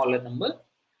have a smaller number.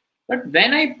 But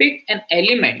when I pick an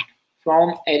element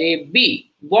from array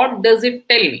B, what does it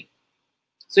tell me?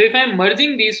 So if I'm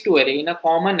merging these two array in a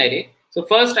common array, so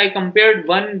first I compared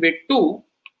 1 with 2,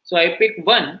 so I pick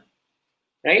 1,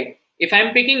 right? If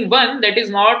I'm picking 1, that is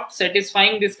not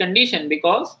satisfying this condition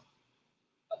because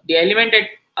the element at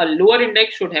a lower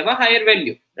index should have a higher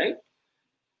value, right?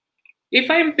 If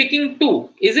I'm picking 2,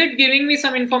 is it giving me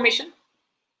some information?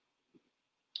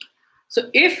 So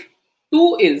if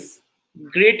 2 is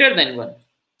greater than 1,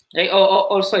 right?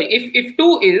 Or sorry, if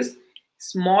 2 is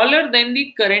smaller than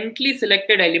the currently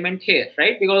selected element here,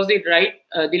 right? Because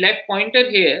the left pointer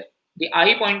here, the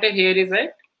I pointer here is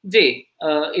at j,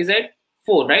 is at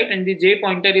 4, right? And the j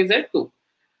pointer is at 2.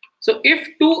 So if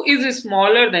 2 is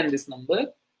smaller than this number,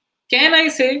 can I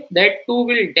say that 2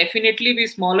 will definitely be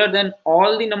smaller than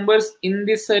all the numbers in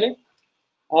this array?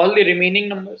 All the remaining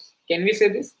numbers? Can we say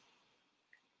this?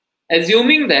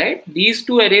 Assuming that these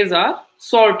two arrays are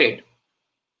sorted,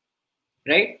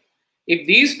 right? If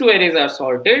these two arrays are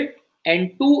sorted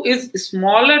and 2 is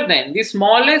smaller than the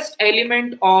smallest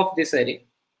element of this array,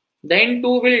 then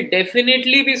 2 will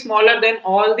definitely be smaller than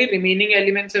all the remaining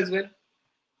elements as well,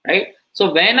 right?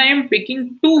 So when I am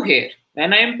picking 2 here,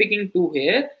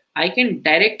 I can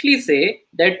directly say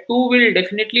that 2 will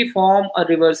definitely form a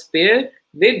reverse pair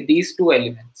with these two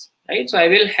elements, right? So I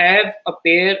will have a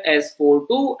pair as 4,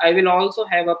 2. I will also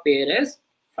have a pair as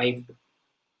 5, 2,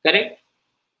 correct?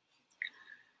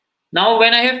 Now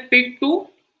when I have picked 2,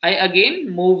 I again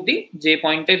move the j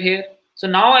pointer here. So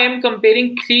now I am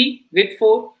comparing 3 with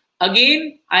 4.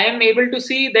 Again, I am able to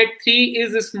see that 3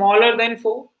 is smaller than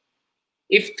 4.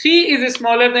 If 3 is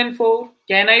smaller than 4,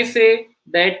 can I say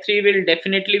that 3 will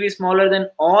definitely be smaller than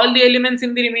all the elements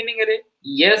in the remaining array?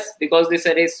 Yes, because this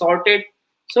array is sorted.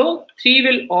 So 3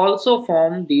 will also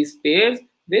form these pairs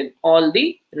with all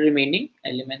the remaining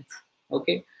elements.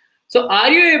 Okay. So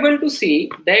are you able to see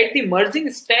that the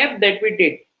merging step that we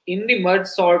did in the merge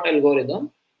sort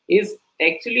algorithm is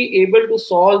actually able to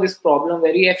solve this problem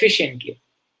very efficiently?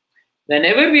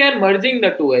 Whenever we are merging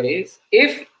the two arrays,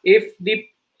 if the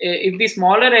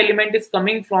smaller element is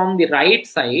coming from the right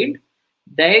side,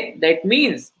 that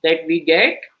means that we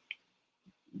get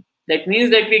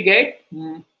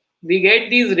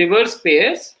these reverse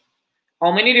pairs.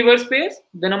 How many reverse pairs?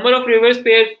 The number of reverse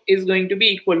pairs is going to be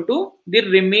equal to the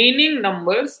remaining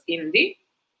numbers in the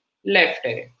left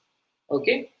array.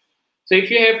 Okay. So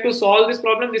if you have to solve this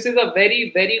problem, this is a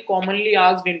very, very commonly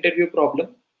asked interview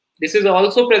problem. This is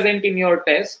also present in your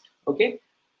test. Okay.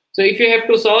 So if you have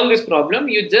to solve this problem,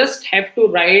 you just have to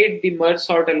write the merge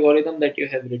sort algorithm that you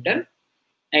have written.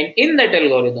 And in that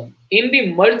algorithm, in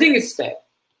the merging step,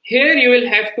 here you will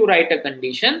have to write a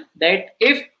condition that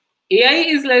if AI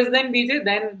is less than bj,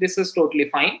 then this is totally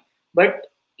fine. But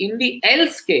in the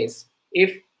else case,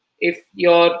 if the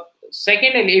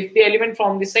element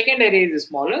from the second array is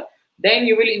smaller, then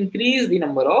you will increase the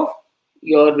number of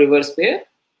your reverse pair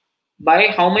by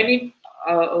how many?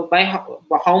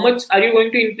 How much are you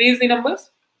going to increase the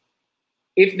numbers?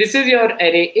 If this is your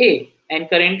array A and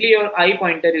currently your I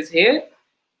pointer is here,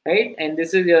 right? And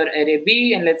this is your array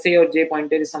B, and let's say your j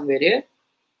pointer is somewhere here.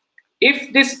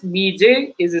 If this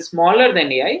bj is smaller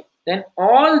than ai, then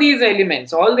all these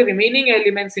elements, all the remaining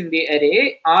elements in the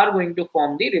array are going to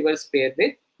form the reverse pair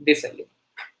with this element.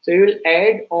 So you will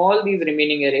add all these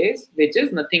remaining arrays, which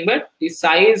is nothing but the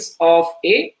size of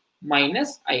a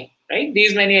minus I, right?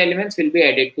 These many elements will be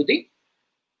added to the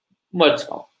merge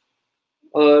count,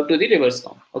 to the reverse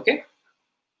count, okay?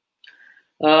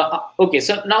 Okay,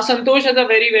 so now Santosh has a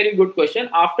very, very good question.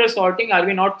 After sorting, are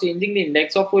we not changing the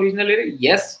index of original array?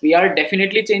 Yes, we are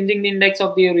definitely changing the index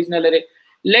of the original array.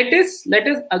 Let us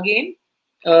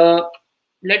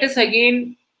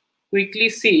again quickly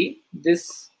see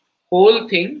this whole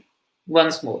thing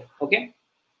once more. Okay.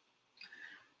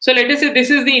 So let us say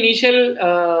this is the initial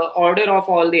order of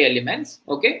all the elements.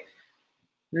 Okay.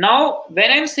 Now, when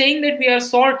I'm saying that we are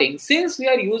sorting, since we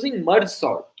are using merge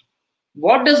sort,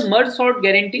 what does merge sort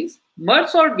guarantees? Merge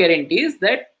sort guarantees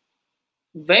that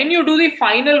when you do the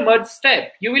final merge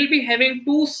step, you will be having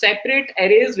two separate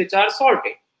arrays which are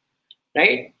sorted,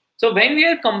 right? So when we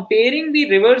are comparing the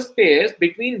reverse pairs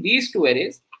between these two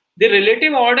arrays, the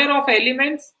relative order of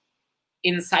elements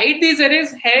inside these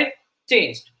arrays has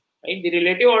changed, right? The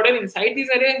relative order inside these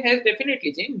arrays has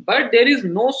definitely changed, but there is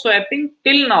no swapping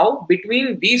till now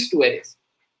between these two arrays.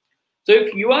 So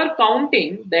if you are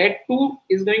counting that 2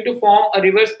 is going to form a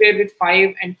reverse pair with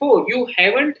 5 and 4, you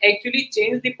haven't actually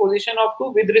changed the position of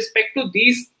 2 with respect to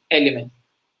these elements,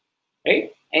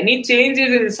 right? Any change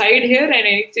is inside here and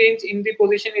any change in the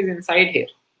position is inside here.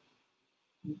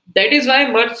 That is why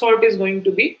merge sort is going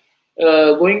to be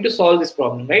going to solve this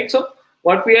problem, right? So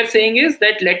what we are saying is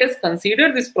that let us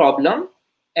consider this problem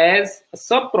as a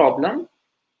sub problem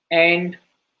and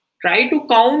try to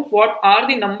count what are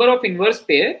the number of inverse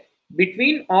pair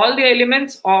between all the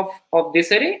elements of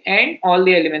this array and all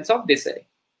the elements of this array.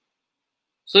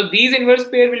 So these inverse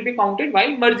pair will be counted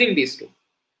while merging these two.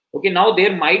 Okay, now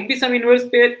there might be some inverse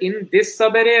pair in this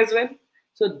subarray as well.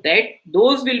 So that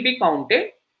those will be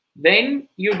counted when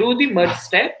you do the merge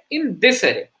step in this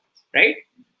array, right?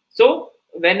 So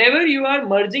whenever you are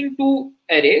merging two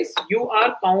arrays, you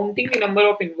are counting the number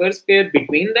of inverse pair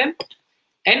between them,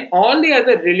 and all the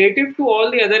other relative to all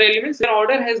the other elements, their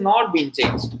order has not been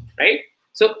changed, right?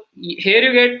 So here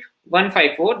you get 1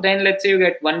 5 4, then let's say you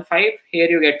get 1 5, here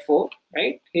you get 4,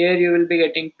 right? Here you will be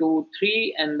getting 2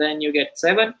 3, and then you get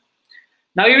 7.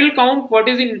 Now you will count what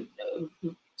is in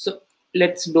so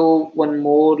let's do one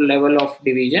more level of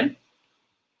division.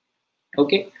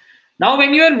 Okay, now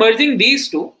when you are merging these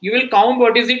two, you will count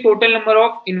what is the total number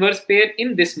of inverse pair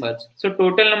in this merge. So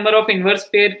total number of inverse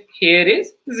pair here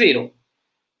is 0,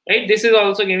 right? This is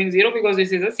also giving 0 because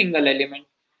this is a single element.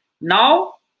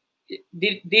 Now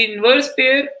the inverse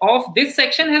pair of this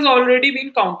section has already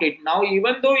been counted. Now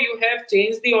even though you have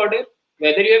changed the order,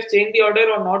 whether you have changed the order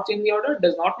or not changed the order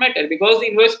does not matter, because the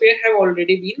inverse pair have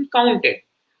already been counted.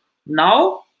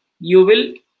 Now you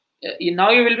will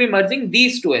be merging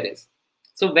these two arrays.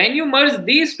 So when you merge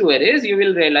these two arrays, you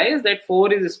will realize that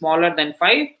 4 is smaller than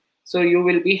 5. So you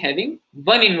will be having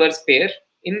one inverse pair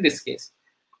in this case.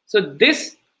 So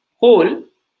this whole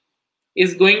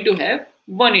is going to have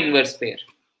one inverse pair.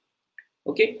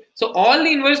 Okay, so all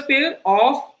the inverse pair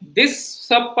of this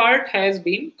subpart has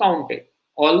been counted,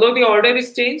 although the order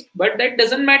is changed, but that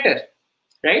doesn't matter,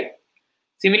 right?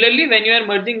 Similarly, when you are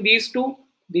merging these two,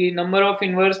 the number of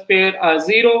inverse pair are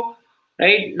 0,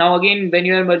 right? Now again, when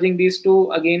you are merging these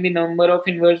two, again the number of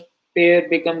inverse pair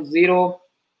becomes 0.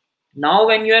 Now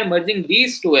when you are merging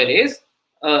these two arrays,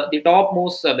 the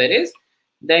topmost sub arrays,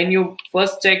 then you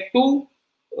first check 2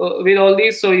 with all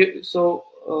these.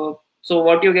 So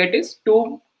what you get is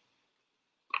 2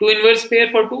 inverse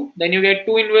pair for 2, then you get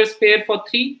 2 inverse pair for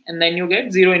 3, and then you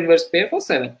get 0 inverse pair for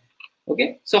 7.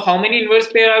 Okay, so how many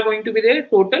inverse pair are going to be there?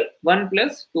 Total 1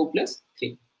 plus 2 plus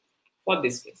 3 for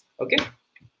this case. Okay,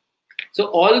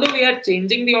 so although we are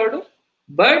changing the order,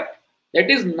 but that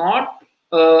is not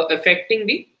affecting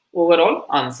the overall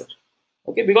answer.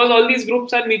 Okay, because all these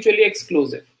groups are mutually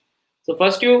exclusive. So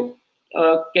first you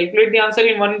calculate the answer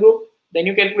in one group, then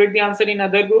you calculate the answer in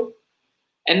other group,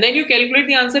 and then you calculate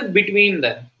the answer between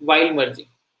them while merging.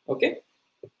 Okay,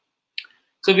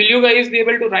 so will you guys be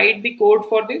able to write the code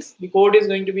for this? The code is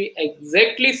going to be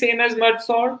exactly same as merge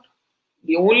sort.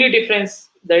 The only difference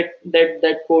that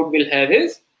code will have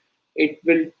is it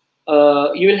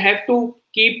will you will have to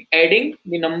keep adding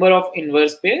the number of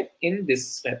inverse pair in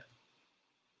this step.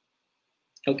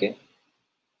 Okay,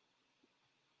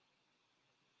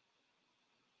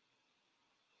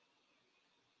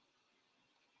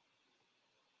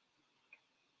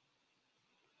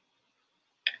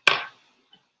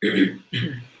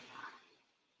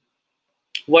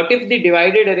 what if the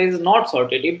divided array is not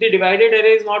sorted? If the divided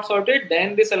array is not sorted,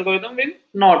 then this algorithm will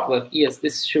not work. Yes,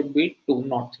 this should be 2,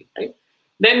 not 3, right?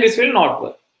 Then this will not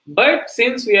work. But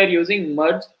since we are using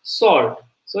merge sort,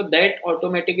 so that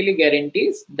automatically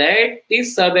guarantees that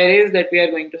these subarrays that we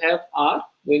are going to have are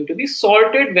going to be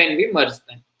sorted when we merge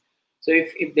them. So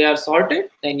if they are sorted,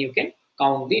 then you can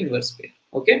count the inverse pair.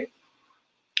 Okay,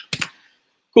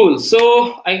 cool.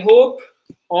 So I hope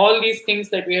all these things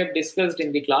that we have discussed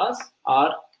in the class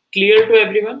are clear to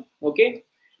everyone. Okay,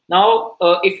 now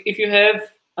if you have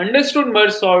understood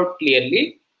merge sort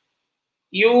clearly,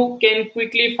 you can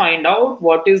quickly find out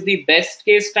what is the best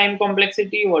case time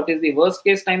complexity, what is the worst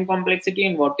case time complexity,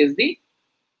 and what is the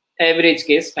average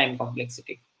case time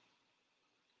complexity.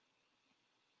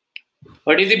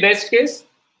 What is the best case?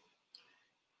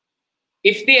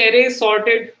 If the array is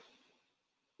sorted,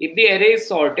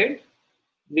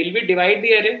 will we divide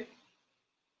the array?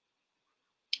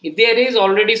 If the array is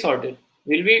already sorted,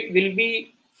 will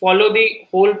we follow the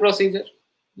whole procedure?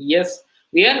 Yes.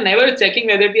 We are never checking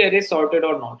whether the array is sorted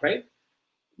or not, right?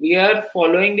 We are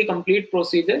following the complete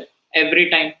procedure every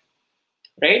time,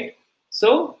 right?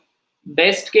 So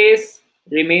best case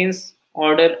remains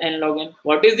order n log n.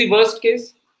 What is the worst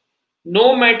case?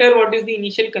 No matter what is the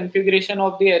initial configuration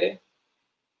of the array,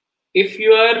 if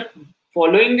you are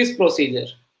following this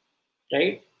procedure,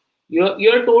 right, you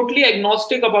are totally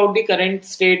agnostic about the current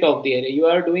state of the array. You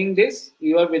are doing this,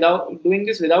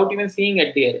 without even seeing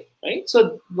at the array, right?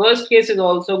 So worst case is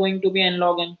also going to be n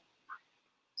log n.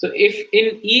 So if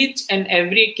in each and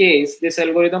every case this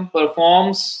algorithm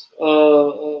performs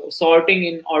sorting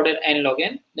in order n log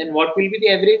n, then what will be the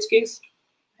average case?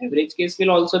 Average case will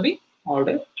also be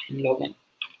order n log n.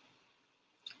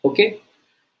 Okay.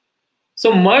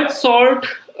 So merge sort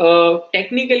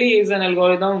technically is an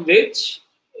algorithm which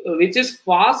is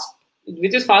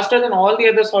faster than all the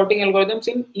other sorting algorithms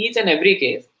in each and every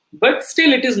case, but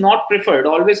still it is not preferred.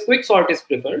 Always quick sort is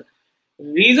preferred.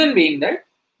 Reason being that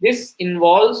this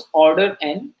involves order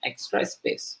n extra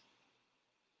space.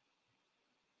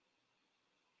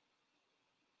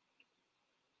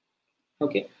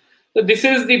 Okay. So this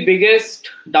is the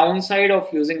biggest downside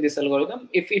of using this algorithm.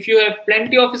 If you have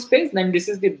plenty of space, then this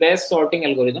is the best sorting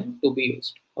algorithm to be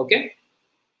used. Okay.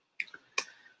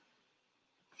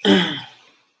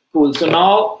 Cool. So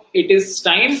now it is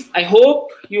time. I hope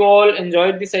you all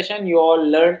enjoyed the session. You all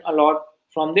learned a lot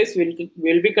from this.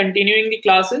 We'll be continuing the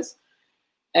classes,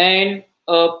 and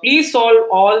please solve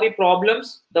all the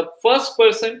problems. The first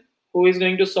person who is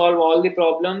going to solve all the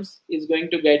problems is going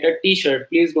to get a t-shirt.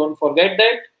 Please don't forget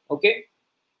that. Okay.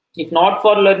 If not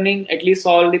for learning, at least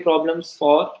solve the problems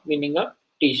for winning a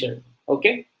t-shirt.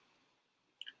 Okay.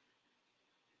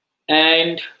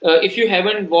 And if you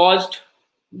haven't watched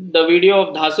the video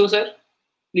of Dhasu sir,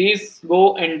 please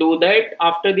go and do that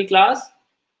after the class.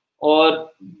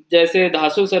 और जैसे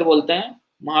धासु sir बोलते हैं,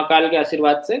 महाकाल के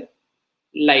आशीर्वाद से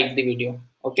like the video.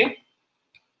 Okay.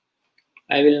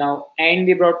 I will now end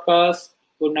the broadcast.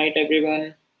 Good night,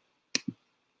 everyone.